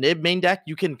is on Nib main deck,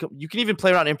 you can even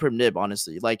play around Imperm Nib.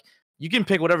 Honestly, like you can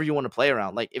pick whatever you want to play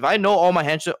around. Like if I know all my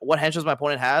what hand traps my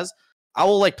opponent has, I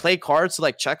will like play cards to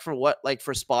like check for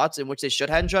for spots in which they should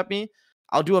hand trap me.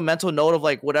 I'll do a mental note of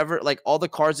like whatever like all the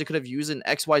cards they could have used in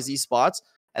XYZ spots,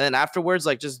 and then afterwards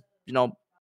like just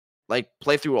like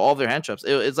play through all of their hand traps.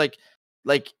 It's like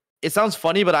it sounds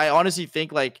funny, but I honestly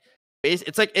think like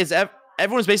it's like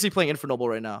everyone's basically playing Infernoble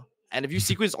right now. And if you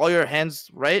sequence all your hands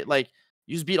right, like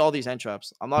you just beat all these hand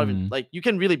traps. I'm not even like you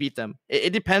can really beat them.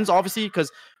 It depends obviously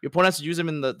because your opponent has to use them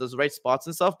in the right spots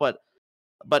and stuff. But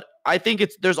I think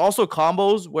there's also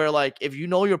combos where like if you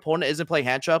know your opponent isn't playing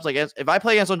hand traps, like if I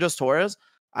play against Unjust Torres,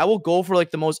 I will go for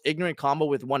like the most ignorant combo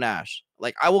with 1 Ash.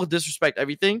 Like I will disrespect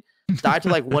everything, die to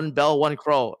like 1 Bell, 1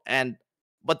 Crow,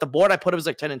 but the board I put up is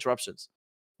like 10 interruptions.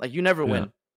 Like you never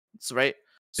win. It's right.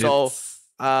 So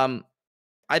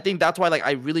I think that's why like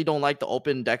I really don't like the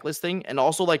open deck list thing. And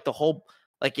also like the whole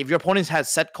like if your opponent has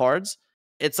set cards,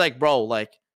 it's like bro,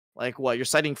 like what you're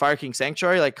citing Fire King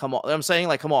Sanctuary, like come on. I'm saying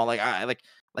like come on, like I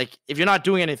like if you're not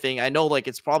doing anything, I know like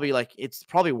it's probably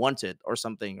wanted or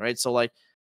something, right? So like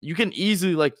you can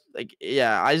easily like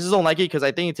yeah, I just don't like it because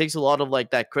I think it takes a lot of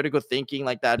like that critical thinking,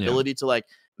 like that ability to like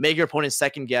make your opponent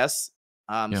second guess.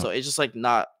 So it's just like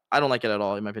not. I don't like it at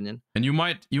all, in my opinion. And you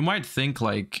might think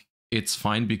like it's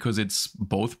fine because it's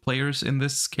both players in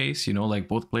this case. You know, like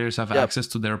both players have access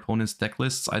to their opponent's deck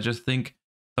lists. I just think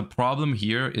the problem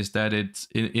here is that it's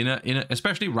in a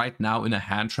especially right now in a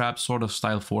hand trap sort of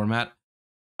style format.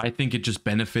 I think it just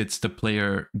benefits the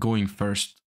player going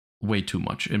first way too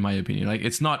much, in my opinion. Like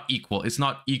it's not equal. It's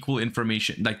not equal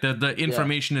information. Like the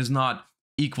information is not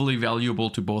equally valuable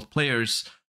to both players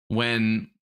when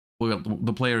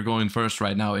the player going first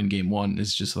right now in game 1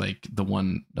 is just like the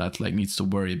one that like needs to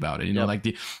worry about it. You know, like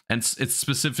it's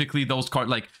specifically those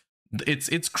cards. Like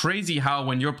it's crazy how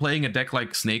when you're playing a deck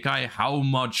like Snake Eye, how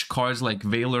much cards like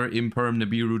Veiler, Imperm,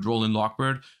 Nibiru, Droll, and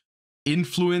Lockbird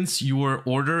influence your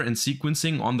order and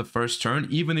sequencing on the first turn,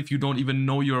 even if you don't even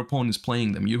know your opponent's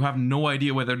playing them. You have no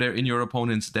idea whether they're in your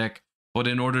opponent's deck, but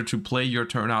in order to play your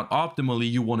turn out optimally,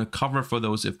 you want to cover for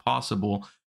those if possible.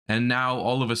 And now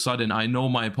all of a sudden, I know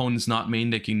my opponent's not main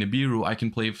decking Nibiru. I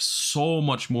can play so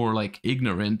much more like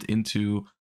ignorant into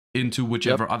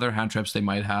whichever other hand traps they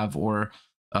might have, or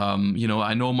you know,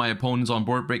 I know my opponent's on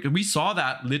board break. We saw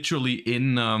that literally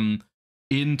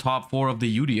in top 4 of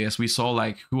the UDS. We saw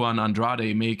like Juan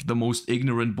Andrade make the most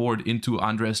ignorant board into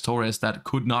Andres Torres that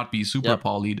could not be super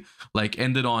polyed. Like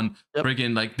ended on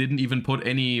friggin' like didn't even put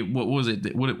any. What was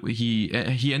it?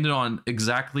 He ended on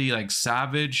exactly like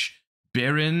Savage,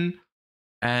 Baron,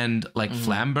 and like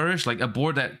Flamberge, like a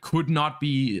board that could not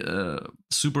be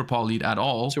super polyed at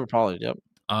all. Super polyed,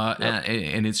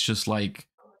 and it's just like,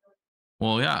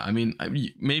 well, yeah, I mean,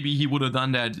 maybe he would have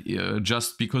done that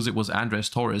just because it was Andres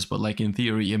Torres, but like in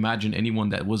theory, imagine anyone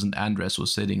that wasn't Andres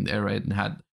was sitting there, right, and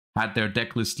had their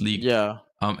deck list leaked. Yeah.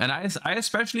 And I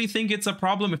especially think it's a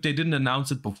problem if they didn't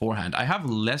announce it beforehand. I have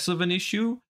less of an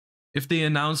issue if they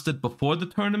announced it before the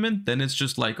tournament. Then it's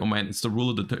just like, oh man, it's the rule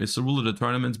of the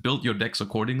tournaments. Build your decks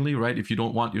accordingly, right? If you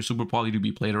don't want your super poly to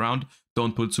be played around,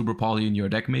 don't put super poly in your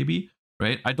deck, maybe,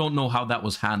 right? I don't know how that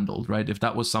was handled, right? If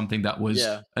that was something that was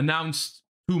announced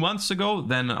 2 months ago,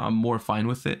 then I'm more fine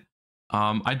with it.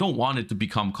 I don't want it to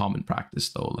become common practice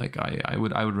though. Like I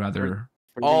would rather.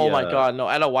 For Oh the, my god, no!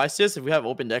 At a YCS, if we have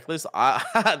open deck list,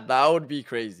 that would be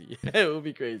crazy. It would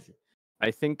be crazy.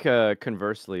 I think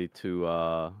conversely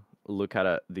to look at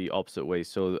it the opposite way.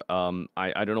 So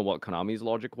I don't know what Konami's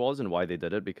logic was and why they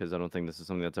did it, because I don't think this is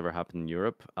something that's ever happened in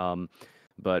Europe.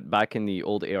 But back in the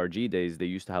old ARG days, they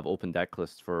used to have open deck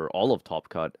lists for all of Top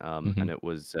Cut, and it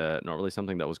was not really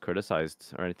something that was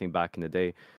criticized or anything back in the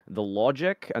day. The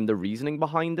logic and the reasoning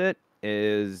behind it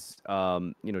is,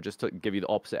 just to give you the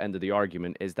opposite end of the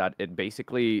argument, is that it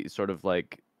basically sort of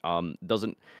like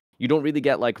doesn't you don't really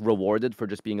get like rewarded for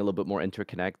just being a little bit more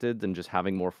interconnected and just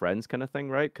having more friends kind of thing,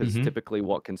 right? Because typically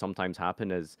what can sometimes happen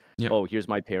is, Yep. oh, here's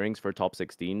my pairings for top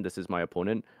 16. This is my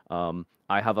opponent.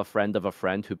 I have a friend of a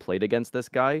friend who played against this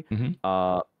guy.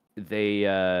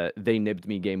 They nibbed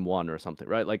me game one or something,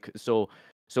 right? Like so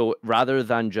rather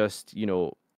than just,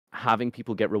 having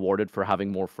people get rewarded for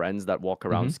having more friends that walk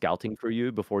around scouting for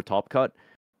you before top cut,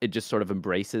 it just sort of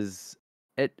embraces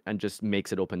it and just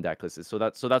makes it open deck lists. So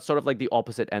that's sort of like the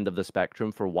opposite end of the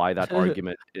spectrum for why that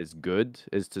argument is good,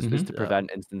 is to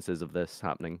prevent instances of this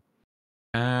happening.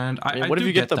 And I mean, what if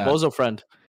you get the bozo friend?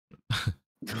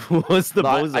 What's the No,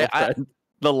 bozo friend?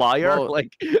 The liar? Bro,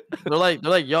 like they're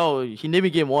like, yo, he nibbed me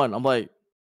game one. I'm like,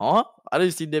 huh? I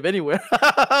didn't see nib anywhere.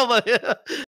 I'm like,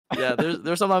 yeah,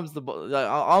 there's sometimes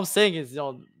all I'm saying is,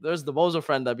 there's the bozo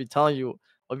friend that be telling you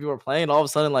what people are playing, and all of a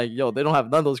sudden, like, yo, they don't have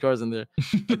none of those cards in there.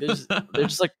 Like, they're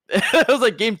just like, it was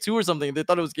like game 2 or something. They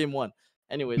thought it was game 1.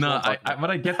 Anyways, no, but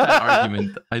I get that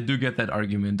argument. I do get that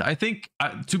argument. I think,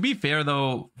 to be fair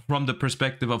though, from the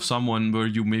perspective of someone where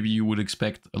you would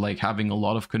expect like having a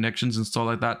lot of connections and stuff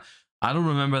like that, I don't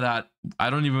remember that. I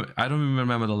don't even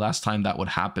remember the last time that would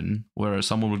happen, where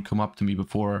someone would come up to me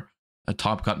before a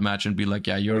top cut match and be like,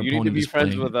 yeah, your opponent you need to be is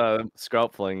friends playing. with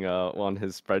Scroutfling on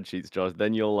his spreadsheets, Josh.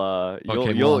 Then you'll I'm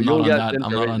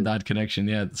not on that connection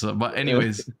yet. So, but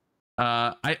anyways,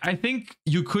 I think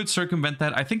you could circumvent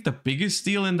that. I think the biggest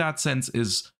deal in that sense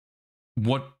is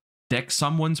what deck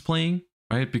someone's playing,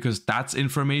 right? Because that's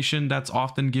information that's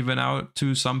often given out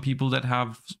to some people that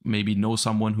have maybe know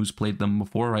someone who's played them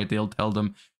before, right? They'll tell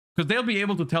them, because they'll be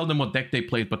able to tell them what deck they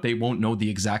played, but they won't know the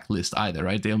exact list either,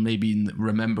 right? They'll maybe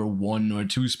remember 1 or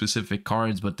 2 specific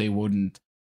cards, but they wouldn't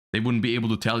be able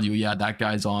to tell you, yeah, that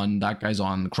guy's on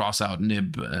crossout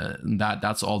nib,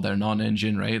 that's all their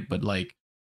non-engine, right? But like,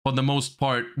 for the most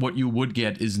part, what you would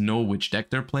get is know which deck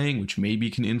they're playing, which maybe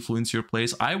can influence your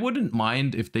plays. I wouldn't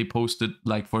mind if they posted,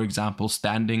 like, for example,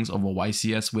 standings of a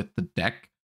YCS with the deck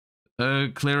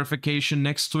clarification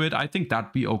next to it. I think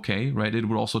that'd be okay, right? It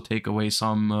would also take away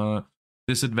some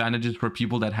disadvantages for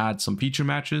people that had some feature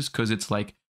matches, because it's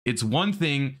like, it's one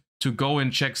thing to go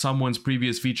and check someone's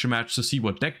previous feature match to see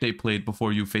what deck they played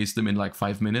before you face them in like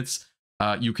 5 minutes.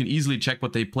 You can easily check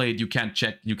what they played. You can't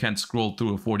scroll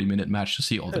through a 40-minute match to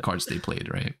see all the cards they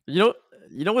played, right? You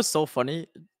know what's so funny,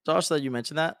 Josh, that you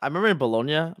mentioned that? I remember in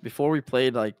Bologna, before we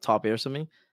played like top 8 or something,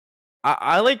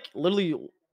 I like literally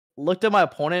looked at my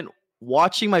opponent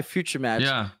watching my future match.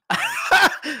 Yeah.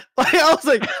 Like, I was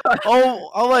like,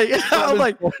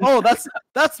 oh,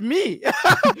 that's me.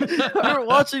 You're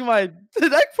watching my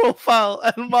deck profile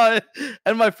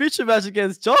and my future match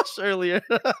against Josh earlier.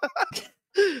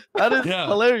 That is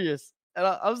hilarious. And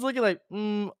I was looking like,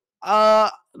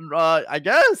 I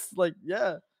guess, like,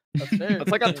 yeah, that's fair.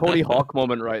 It's like a Tony Hawk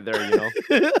moment right there, you know.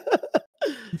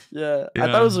 Yeah, I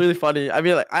thought it was really funny. I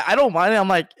mean, like, I don't mind it. I'm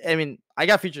like, I mean, I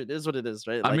got featured. It is what it is,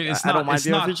 right? Like, I mean, I don't mind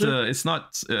being featured. It's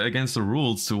not against the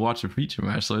rules to watch a feature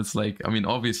match, so it's like, I mean,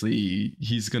 obviously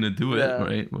he's gonna do it,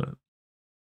 right? But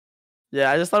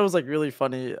yeah, I just thought it was like really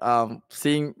funny,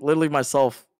 seeing literally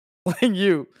myself playing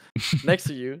you next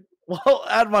to you. Well,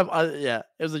 at my it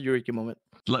was a Eureka moment.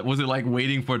 Like, was it like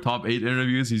waiting for top 8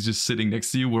 interviews? He's just sitting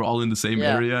next to you. We're all in the same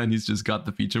area, and he's just got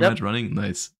the feature match running.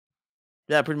 Nice.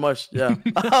 Yeah, pretty much. Yeah,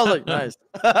 I was like, nice.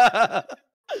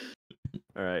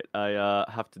 All right, I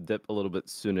have to dip a little bit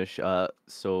soonish.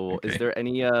 So is there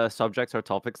any subjects or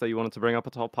topics that you wanted to bring up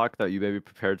at Top Pack that you maybe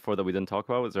prepared for that we didn't talk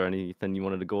about? Is there anything you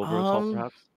wanted to go over at top,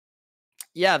 perhaps?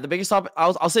 Yeah, the biggest topic.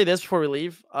 I'll say this before we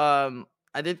leave.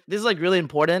 This is like really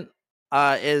important.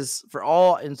 Is for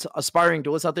all aspiring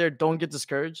duelists out there, don't get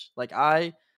discouraged. Like,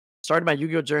 I started my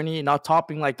Yu-Gi-Oh journey not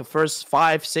topping like the first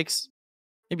 5, 6.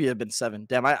 Maybe it'd been 7.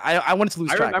 Damn, I wanted to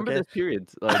lose track. I remember this period.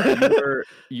 Like,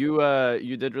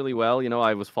 you did really well. You know,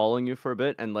 I was following you for a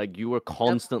bit, and like you were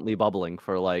constantly bubbling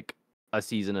for like a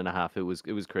season and a half. It was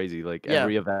crazy. Like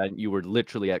every event, you were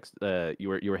literally you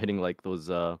were hitting like those.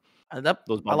 I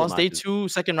lost day 2,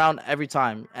 second round every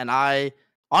time, and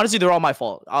honestly, they're all my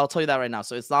fault. I'll tell you that right now.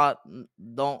 So it's not.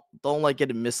 Don't like get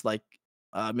it missed. Like,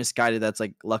 misguided. That's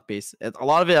like luck based. A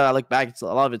lot of it, I look back, a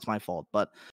lot of it's my fault.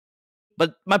 But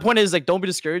my point is like, don't be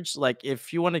discouraged. Like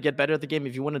if you want to get better at the game,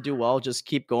 if you want to do well, just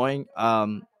keep going.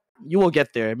 You will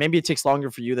get there. Maybe it takes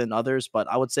longer for you than others, but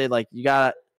I would say like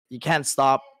you can't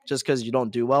stop just because you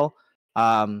don't do well.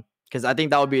 Because I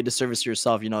think that would be a disservice to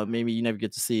yourself. Maybe you never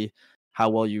get to see how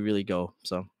well you really go.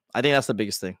 So I think that's the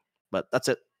biggest thing. But that's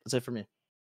it. That's it for me.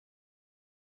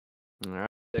 All right.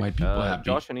 White people happy.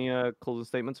 Josh, any closing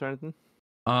statements or anything?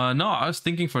 No, I was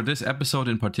thinking for this episode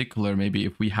in particular, maybe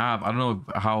if we have, I don't know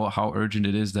how urgent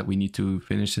it is that we need to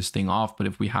finish this thing off, but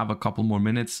if we have a couple more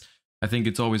minutes, I think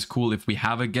it's always cool if we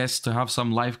have a guest to have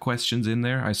some live questions in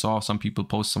there. I saw some people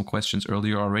post some questions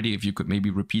earlier already. If you could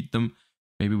maybe repeat them,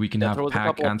 maybe we can have there was Pack a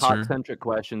couple answer. of centric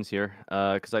questions here,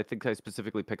 because I think I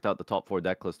specifically picked out the top 4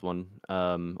 deck list one,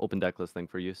 open deck list thing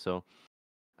for you. So,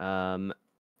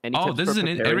 any tips this for is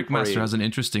preparing Eric for Master a- has an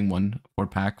interesting one for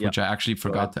Pack, Yeah. which I actually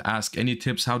forgot to ask. Any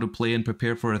tips how to play and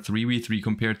prepare for a 3v3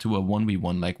 compared to a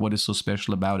 1v1? Like, what is so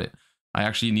special about it? I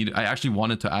actually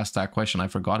wanted to ask that question. I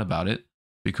forgot about it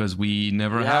because we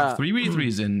never have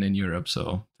 3v3s in Europe.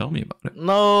 So tell me about it.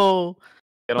 No.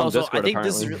 Get on No, so Discord, I think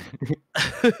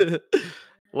apparently.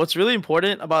 what's really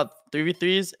important about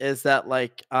 3v3s is that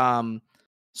like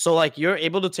so like you're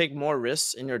able to take more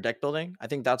risks in your deck building. I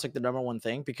think that's like the number one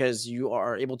thing because you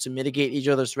are able to mitigate each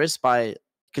other's risks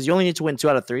because you only need to win 2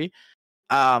 out of 3.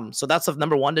 So that's the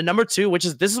number one. The number 2,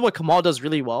 this is what Kamal does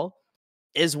really well,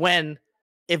 is when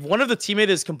if one of the teammate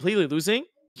is completely losing,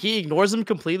 he ignores them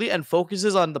completely and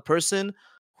focuses on the person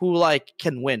who like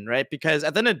can win, right? Because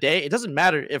at the end of the day, it doesn't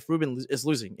matter if Ruben is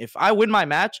losing. If I win my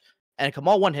match and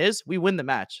Kamal won his, we win the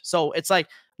match. So it's like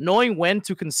knowing when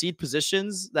to concede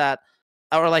positions that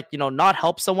are like, not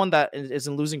help someone that is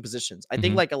in losing positions. I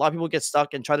think like a lot of people get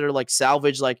stuck and try to like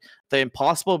salvage like the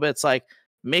impossible, but it's like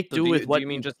make do with what do you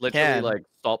mean just can. literally like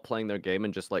stop playing their game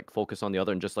and just like focus on the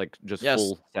other and just Yes.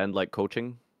 full send like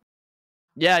coaching?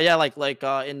 Yeah, like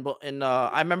in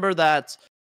I remember that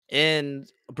in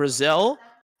Brazil,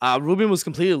 Ruben was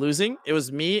completely losing. It was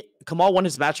me. Kamal won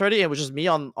his match already, and it was just me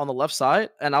on the left side,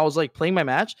 and I was like playing my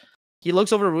match. He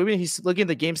looks over to Ruben. He's looking at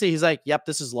the game state. He's like, "Yep,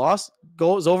 this is lost."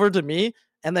 Goes over to me,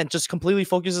 and then just completely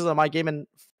focuses on my game and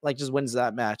like just wins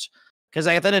that match. Because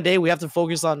like, at the end of the day, we have to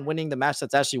focus on winning the match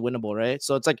that's actually winnable, right?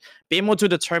 So it's like being able to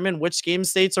determine which game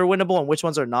states are winnable and which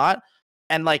ones are not,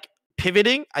 and like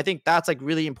pivoting. I think that's like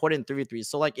really important in 3v3.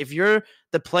 So like if you're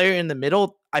the player in the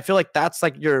middle, I feel like that's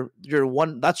like your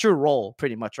one. That's your role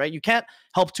pretty much, right? You can't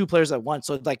help 2 players at once.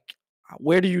 So like,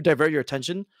 where do you divert your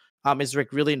attention? Is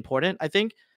like really important, I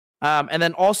think. And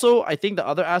then also, I think the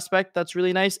other aspect that's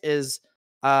really nice is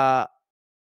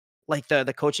like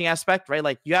the coaching aspect, right?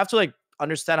 Like you have to like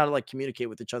understand how to like communicate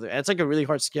with each other, and it's like a really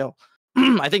hard skill.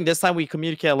 I think this time we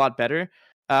communicate a lot better,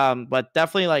 but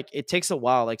definitely like it takes a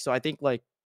while. Like so, I think like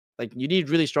you need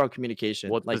really strong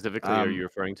communication. What like, specifically are you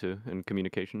referring to in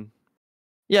communication?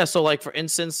 Yeah, so like for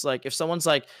instance, like if someone's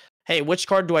like, "Hey, which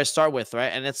card do I start with?" Right,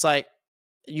 and it's like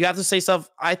you have to say stuff.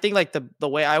 I think like the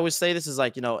way I always say this is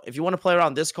like, if you want to play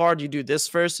around this card, you do this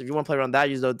first. If you want to play around that,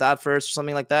 you do that first, or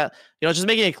something like that. Just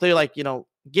making it clear, like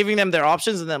giving them their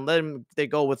options and then letting they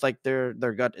go with like their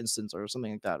gut instance or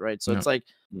something like that, right? So it's like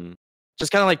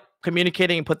just kind of like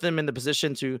communicating and put them in the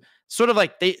position to sort of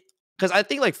like because I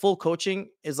think like full coaching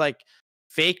is like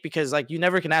fake because like you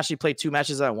never can actually play 2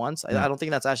 matches at once. I don't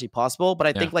think that's actually possible, but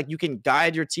I think like you can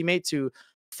guide your teammate to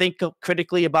think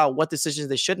critically about what decisions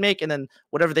they should make, and then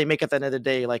whatever they make at the end of the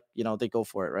day, like they go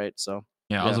for it, right? So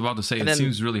I was about to say it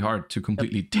seems really hard to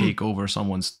completely take over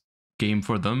someone's game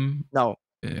for them. No.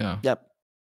 Yeah. Yep.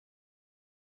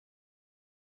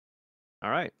 All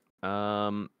right.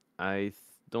 I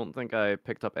don't think I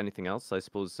picked up anything else. I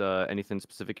suppose anything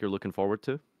specific you're looking forward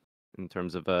to in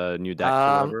terms of new decks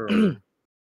or whatever. Or...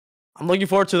 I'm looking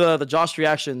forward to the Josh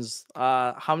reactions.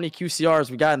 How many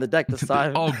QCRs we got in the deck this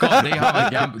time? Oh god, they have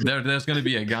a gamba. There's gonna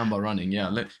be a gamba running. Yeah,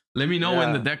 let me know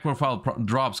when the deck profile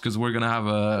drops because we're gonna have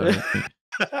a.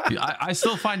 I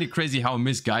still find it crazy how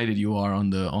misguided you are on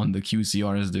the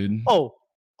QCRs, dude. Oh,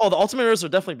 the ultimate rares are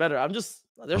definitely better.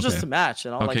 They're just to match,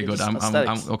 and all. Okay, like, good.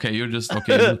 I'm okay. You're just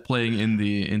You're playing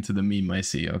into the meme. I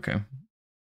see. Okay.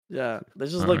 Yeah, they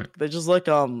just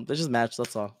match.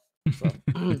 That's all.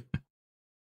 So.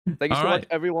 Thank you so much,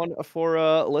 everyone,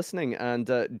 for listening and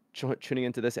tuning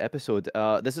into this episode.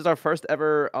 This is our first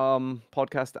ever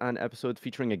podcast and episode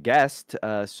featuring a guest.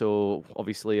 So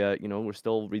obviously, we're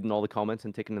still reading all the comments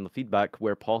and taking in the feedback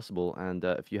where possible. And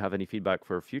if you have any feedback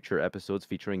for future episodes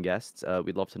featuring guests,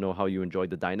 we'd love to know how you enjoyed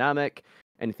the dynamic,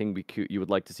 anything you would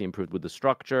like to see improved with the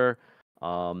structure.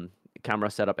 camera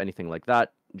setup, anything like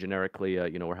that. Generically,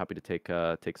 we're happy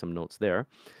to take some notes there.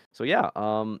 So yeah,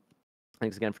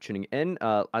 thanks again for tuning in.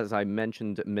 As I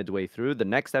mentioned midway through, the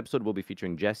next episode will be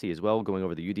featuring Jesse as well, going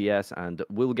over the UDS, and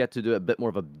we'll get to do a bit more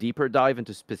of a deeper dive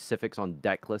into specifics on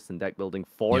deck lists and deck building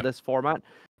for this format,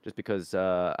 just because,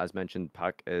 as mentioned,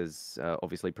 Pac is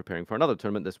obviously preparing for another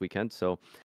tournament this weekend, so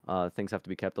things have to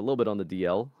be kept a little bit on the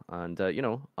DL.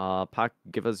 And, Pac,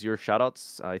 give us your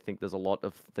shout-outs. I think there's a lot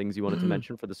of things you wanted to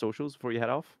mention for the socials before you head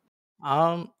off.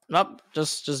 Nope,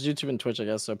 just YouTube and Twitch, I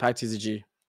guess. So PacTZG.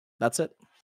 That's it.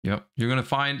 Yep, you're gonna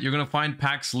find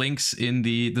Pac's links in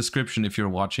the description if you're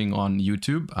watching on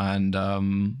YouTube. And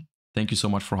thank you so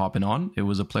much for hopping on. It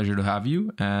was a pleasure to have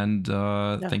you, and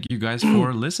thank you guys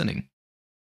for listening.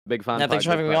 Big fan. Yeah, thanks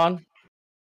for having me on.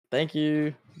 Thank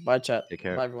you. Bye, chat. Take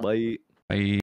care. Bye, everyone. Bye. Bye.